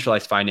 right?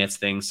 Decentralized finance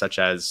things such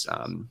as,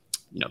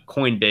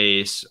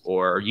 Coinbase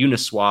or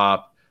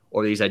Uniswap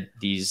or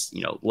these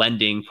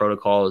lending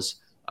protocols.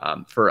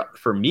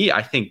 For me,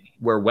 I think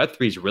where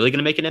Web3 is really going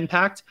to make an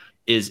impact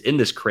is in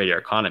this creator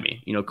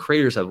economy.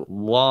 Creators have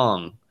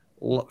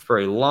for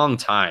a long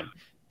time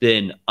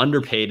been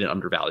underpaid and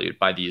undervalued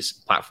by these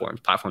platforms.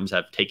 Platforms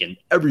have taken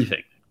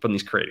everything from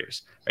these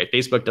creators, right?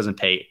 Facebook doesn't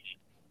pay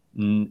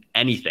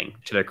anything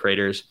to their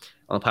creators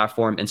on the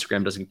platform.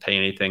 Instagram doesn't pay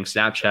anything.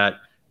 Snapchat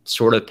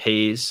sort of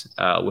pays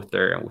with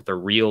their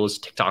reels.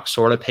 TikTok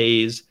sort of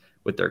pays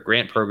with their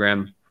grant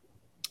program,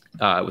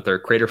 with their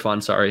creator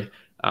fund. Sorry.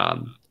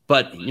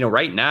 But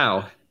right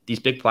now, these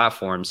big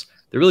platforms,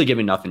 they're really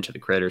giving nothing to the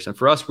creators. And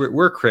for us,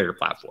 we're a creator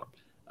platform.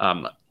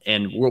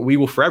 And we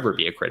will forever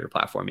be a creator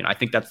platform. I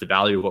think that's the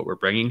value of what we're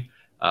bringing.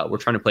 We're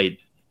trying to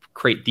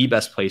create the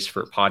best place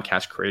for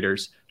podcast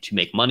creators to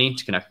make money,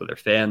 to connect with their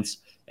fans,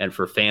 and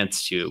for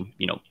fans to,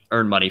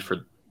 earn money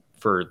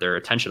for their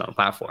attention on the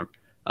platform.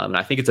 And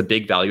I think it's a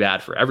big value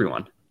add for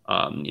everyone.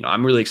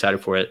 I'm really excited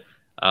for it.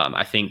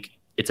 I think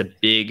it's a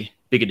big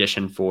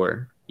addition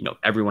for,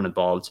 everyone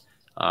involved.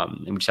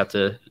 And we just have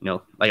to,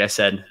 like I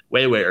said,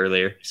 way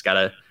earlier, just got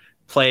to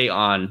play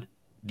on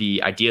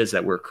the ideas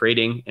that we're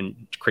creating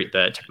and create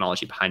the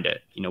technology behind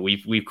it.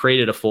 We've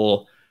created a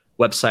full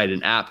website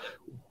and app,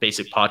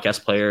 basic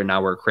podcast player.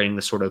 Now we're creating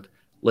this sort of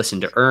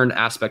listen to earn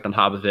aspect on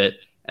top of it.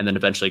 And then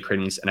eventually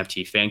creating these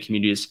NFT fan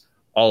communities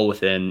all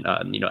within,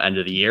 end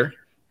of the year.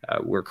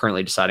 We're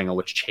currently deciding on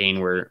which chain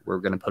we're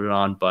going to put it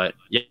on. But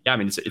yeah,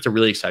 it's a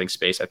really exciting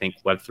space. I think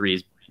Web3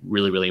 is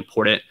really, really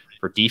important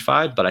for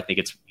DeFi, but I think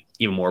it's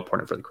even more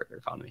important for the creator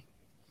economy.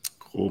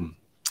 Cool.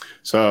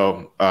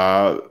 So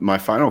my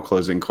final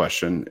closing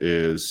question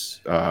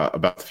is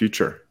about the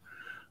future.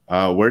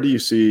 Where do you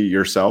see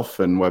yourself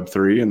in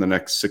Web3 in the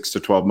next 6 to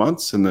 12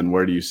 months? And then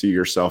where do you see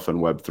yourself in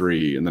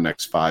Web3 in the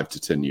next 5 to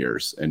 10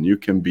 years? And you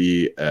can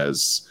be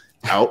as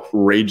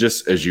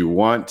outrageous as you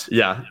want.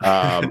 Yeah.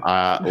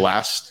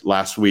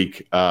 Last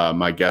week,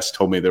 my guest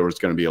told me there was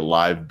going to be a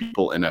live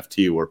Beeple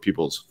NFT where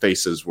people's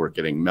faces were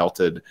getting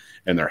melted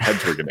and their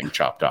heads were getting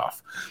chopped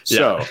off.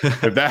 So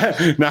if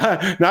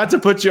that, not to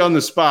put you on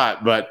the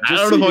spot, but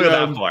just I don't know if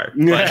I'll go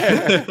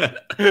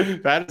that far.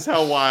 That is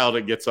how wild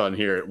it gets on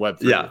here at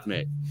Web3 with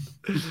me.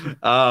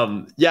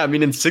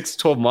 In 6 to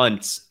 12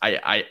 months,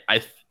 I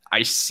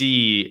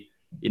see,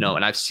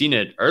 and I've seen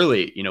it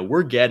early,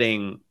 we're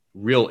getting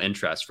real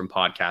interest from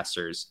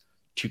podcasters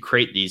to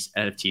create these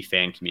NFT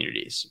fan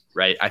communities,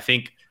 right? I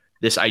think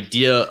this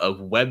idea of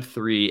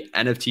Web3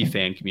 NFT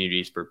fan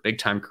communities for big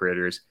time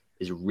creators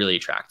is really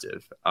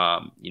attractive.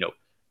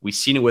 We've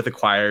seen it with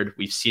Acquired.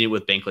 We've seen it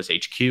with Bankless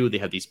HQ. They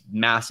have these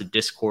massive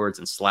Discords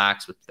and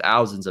Slacks with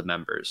thousands of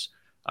members.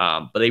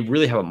 But they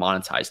really haven't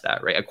monetized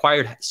that, right?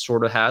 Acquired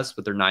sort of has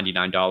with their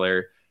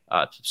 $99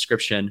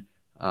 subscription.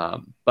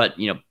 But,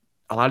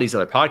 a lot of these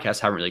other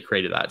podcasts haven't really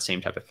created that same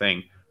type of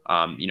thing.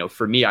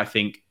 For me, I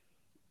think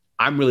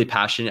I'm really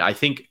passionate. I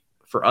think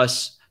for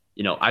us,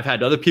 I've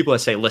had other people that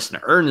say, listen,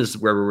 earn is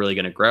where we're really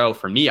going to grow.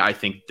 For me, I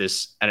think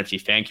this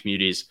NFT fan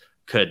communities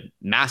could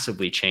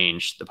massively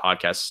change the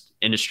podcast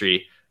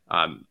industry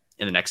in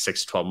the next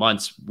 6 to 12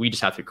 months. We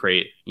just have to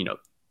create,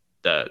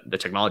 the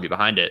technology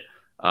behind it.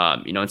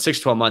 In 6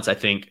 to 12 months, I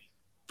think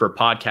for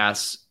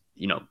podcasts,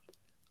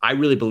 I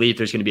really believe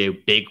there's going to be a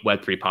big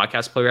Web3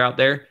 podcast player out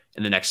there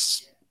in the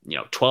next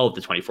 12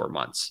 to 24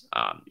 months.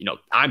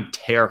 I'm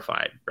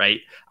terrified, right?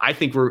 I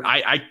think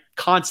I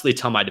constantly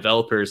tell my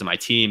developers and my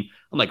team,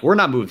 I'm like, we're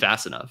not moving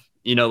fast enough.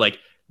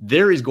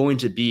 There is going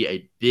to be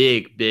a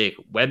big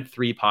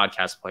Web3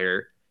 podcast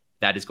player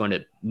that is going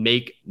to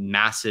make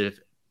massive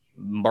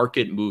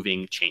market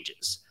moving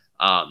changes.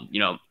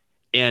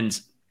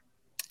 And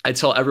I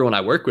tell everyone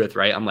I work with,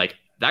 right? I'm like,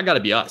 that got to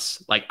be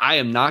us. Like, I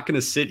am not going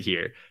to sit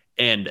here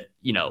and,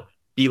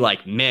 be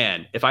like,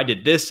 man, if I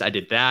did this, I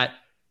did that,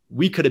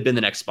 we could have been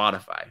the next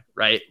Spotify,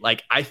 right?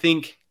 Like, I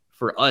think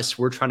for us,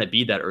 we're trying to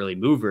be that early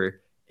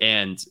mover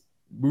and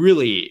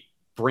really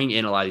bring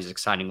in a lot of these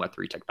exciting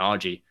Web3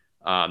 technology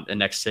in the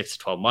next 6 to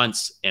 12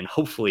 months and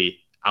hopefully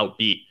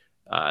outbeat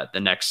the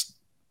next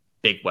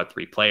big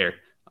Web3 player.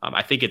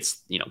 I think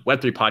it's,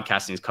 Web3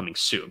 podcasting is coming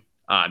soon.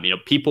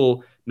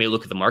 People may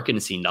look at the market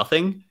and see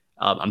nothing.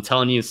 I'm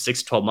telling you, 6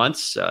 to 12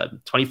 months,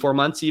 24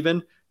 months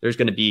even, there's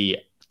going to be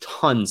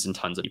tons and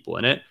tons of people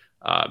in it.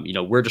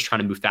 We're just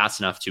trying to move fast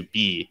enough to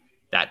be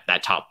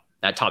that top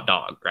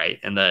dog, right?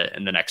 In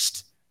the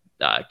next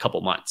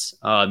couple months.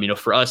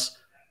 For us,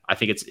 I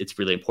think it's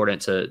really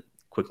important to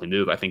quickly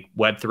move. I think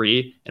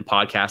Web3 and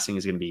podcasting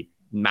is going to be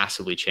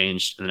massively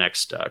changed in the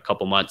next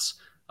couple months.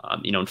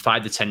 In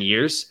 5 to 10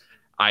 years,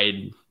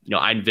 I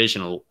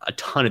envision a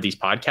ton of these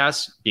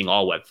podcasts being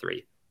all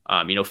Web3.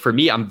 For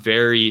me, I'm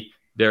very,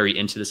 very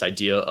into this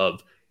idea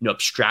of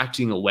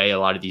abstracting away a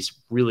lot of these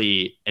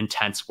really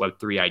intense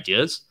Web3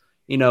 ideas.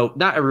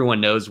 Not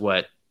everyone knows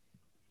what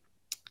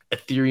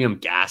Ethereum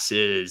gas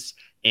is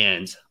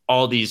and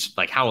all these,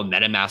 like how a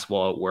MetaMask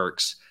wallet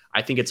works.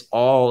 I think it's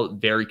all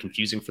very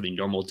confusing for the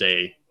normal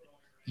day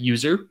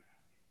user.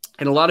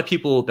 And a lot of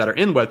people that are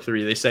in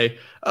Web3, they say,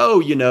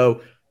 oh,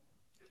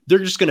 they're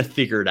just going to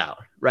figure it out,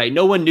 right?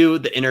 No one knew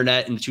the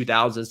internet in the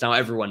 2000s. Now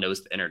everyone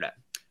knows the internet.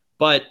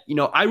 But,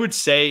 I would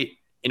say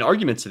in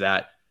argument to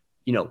that,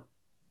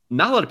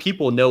 not a lot of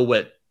people know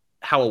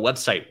how a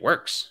website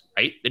works,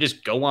 right? They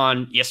just go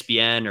on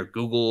ESPN or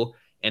Google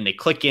and they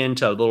click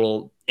into a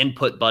little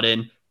input button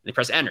and they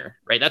press enter,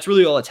 right? That's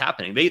really all that's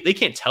happening. They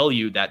can't tell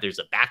you that there's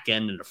a back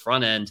end and a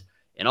front end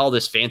and all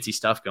this fancy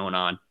stuff going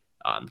on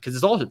because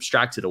it's all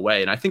abstracted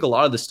away. And I think a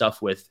lot of the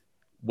stuff with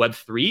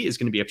Web3 is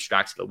going to be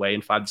abstracted away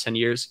in 5 to 10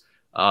 years.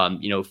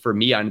 For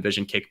me, I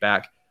envision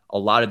Kickback. A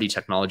lot of the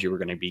technology we're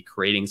going to be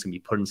creating is going to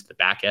be put into the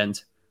back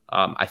end.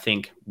 I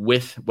think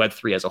with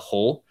Web3 as a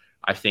whole,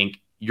 I think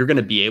you're going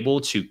to be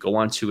able to go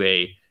onto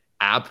a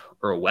app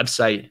or a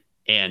website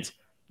and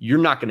you're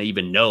not going to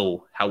even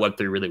know how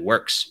Web3 really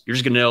works. You're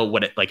just going to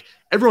know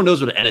everyone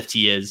knows what an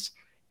NFT is.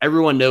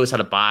 Everyone knows how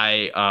to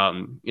buy,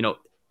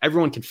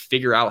 everyone can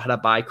figure out how to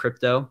buy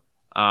crypto.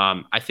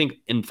 I think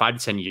in 5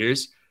 to 10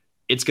 years,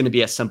 it's going to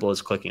be as simple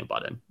as clicking a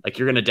button. Like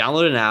you're going to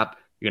download an app,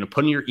 you're going to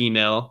put in your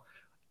email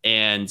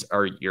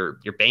or your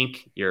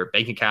bank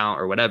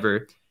account or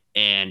whatever,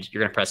 and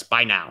you're going to press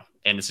buy now,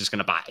 and it's just going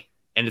to buy.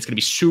 And it's going to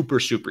be super,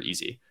 super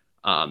easy.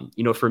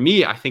 For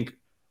me, I think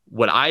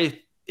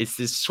it's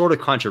this sort of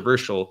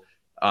controversial.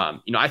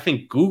 I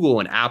think Google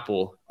and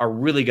Apple are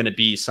really going to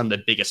be some of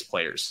the biggest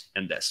players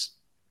in this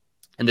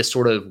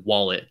sort of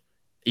wallet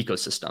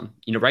ecosystem.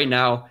 Right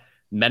now,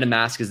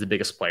 MetaMask is the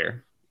biggest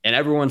player, and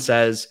everyone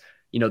says,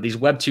 these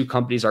Web2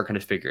 companies aren't going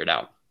to figure it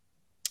out.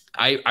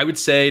 I would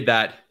say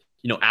that,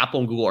 Apple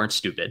and Google aren't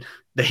stupid.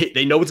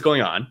 They know what's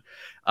going on.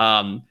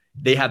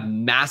 They have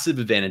massive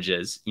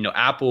advantages.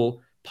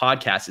 Apple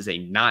Podcast is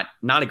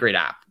not a great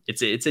app.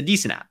 It's a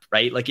decent app,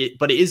 right?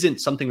 But it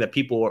isn't something that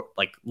people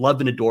love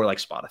and adore like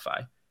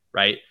Spotify,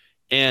 right?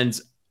 And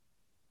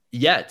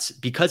yet,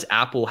 because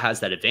Apple has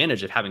that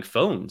advantage of having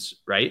phones,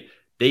 right?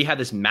 They have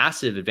this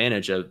massive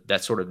advantage of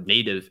that sort of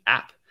native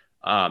app.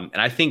 And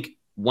I think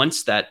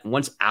once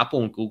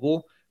Apple and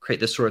Google create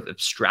this sort of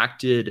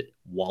abstracted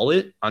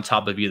wallet on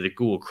top of either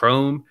Google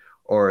Chrome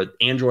or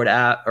Android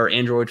app or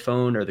Android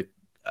phone or the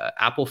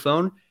Apple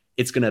phone,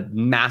 it's going to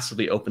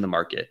massively open the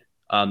market.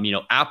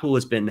 Apple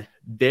has been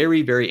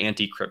very, very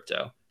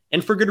anti-crypto,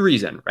 and for good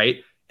reason,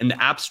 right? In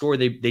the App Store,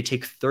 they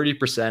take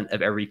 30%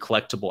 of every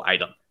collectible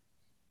item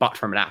bought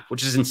from an app,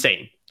 which is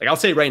insane. I'll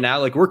say right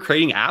now, we're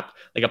creating app,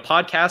 a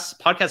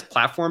podcast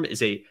platform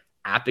is a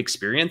app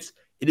experience.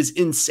 It is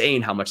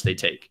insane how much they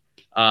take.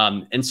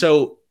 And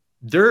so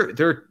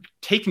they're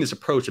taking this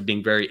approach of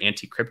being very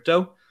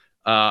anti-crypto,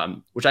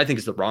 which I think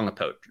is the wrong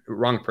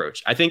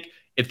approach. I think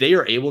if they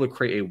are able to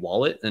create a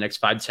wallet in the next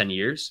 5 to 10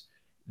 years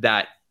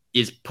that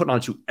is put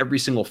onto every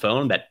single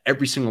phone that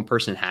every single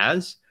person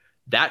has,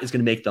 that is going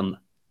to make them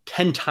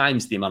 10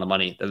 times the amount of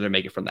money that they're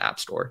making from the App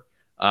Store.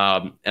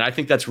 And I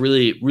think that's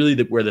really,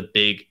 really where the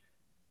big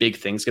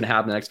thing's going to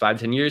happen in the next 5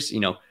 to 10 years.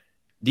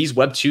 These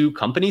Web2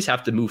 companies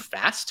have to move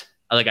fast.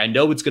 I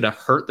know it's going to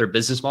hurt their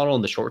business model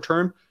in the short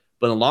term,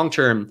 but in the long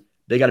term,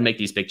 they got to make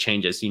these big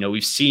changes.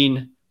 We've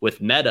seen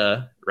with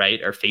Meta,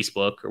 right, or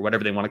Facebook or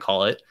whatever they want to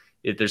call it.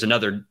 If there's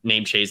another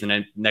name change in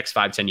the next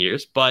 5 to 10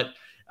 years, but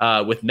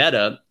with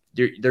Meta,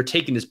 they're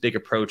taking this big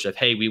approach of,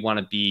 hey, we want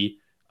to be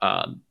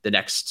the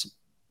next,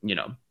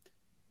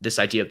 this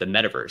idea of the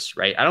metaverse,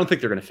 right? I don't think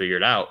they're going to figure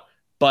it out,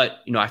 but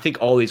I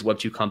think all these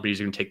Web2 companies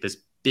are going to take this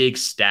big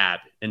stab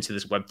into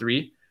this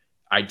Web3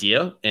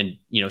 idea and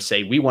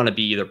say we want to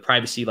be either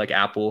privacy like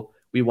Apple,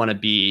 we want to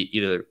be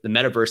either the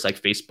metaverse like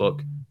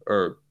Facebook,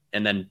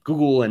 and then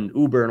Google and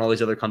Uber and all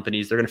these other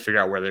companies. They're going to figure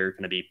out where they're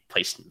going to be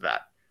placed into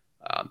that.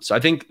 So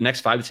I think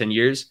next 5 to 10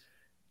 years,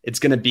 it's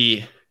going to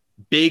be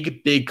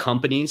big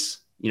companies.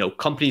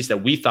 Companies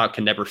that we thought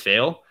can never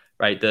fail,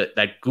 right?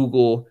 That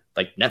Google,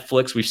 like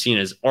Netflix, we've seen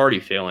is already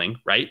failing,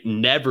 right?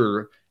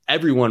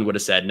 Everyone would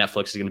have said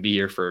Netflix is going to be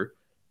here for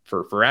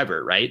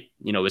forever, right?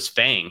 It's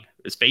FANG,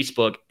 it's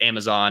Facebook,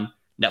 Amazon,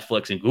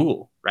 Netflix, and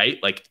Google, right?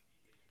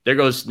 There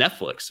goes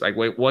Netflix.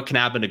 What can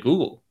happen to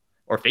Google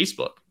or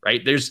Facebook,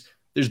 right?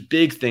 There's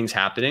big things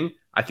happening.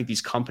 I think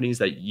these companies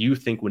that you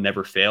think would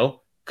never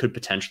fail could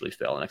potentially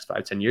fail in the next 5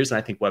 to 10 years. And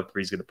I think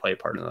Web3 is going to play a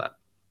part in that.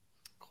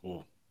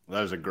 Cool.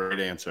 That was a great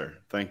answer.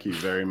 Thank you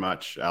very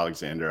much,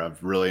 Alexander.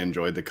 I've really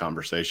enjoyed the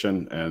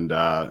conversation and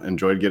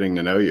enjoyed getting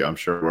to know you. I'm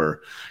sure we're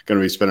going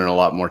to be spending a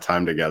lot more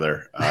time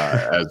together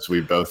as we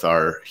both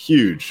are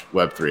huge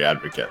Web3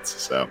 advocates.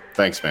 So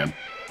thanks, man.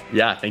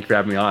 Yeah, thank you for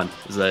having me on.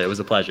 It was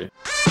a pleasure.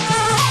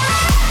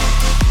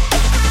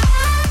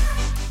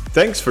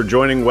 Thanks for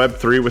joining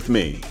Web3 with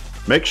me.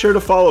 Make sure to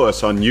follow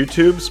us on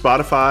YouTube,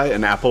 Spotify,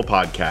 and Apple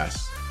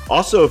Podcasts.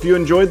 Also, if you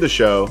enjoyed the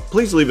show,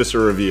 please leave us a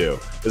review,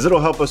 as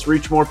it'll help us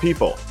reach more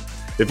people.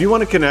 If you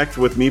want to connect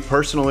with me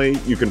personally,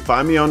 you can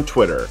find me on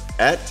Twitter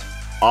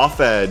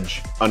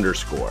 @offedge_.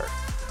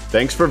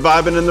 Thanks for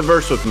vibing in the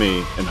verse with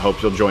me, and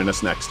hope you'll join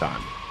us next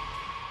time.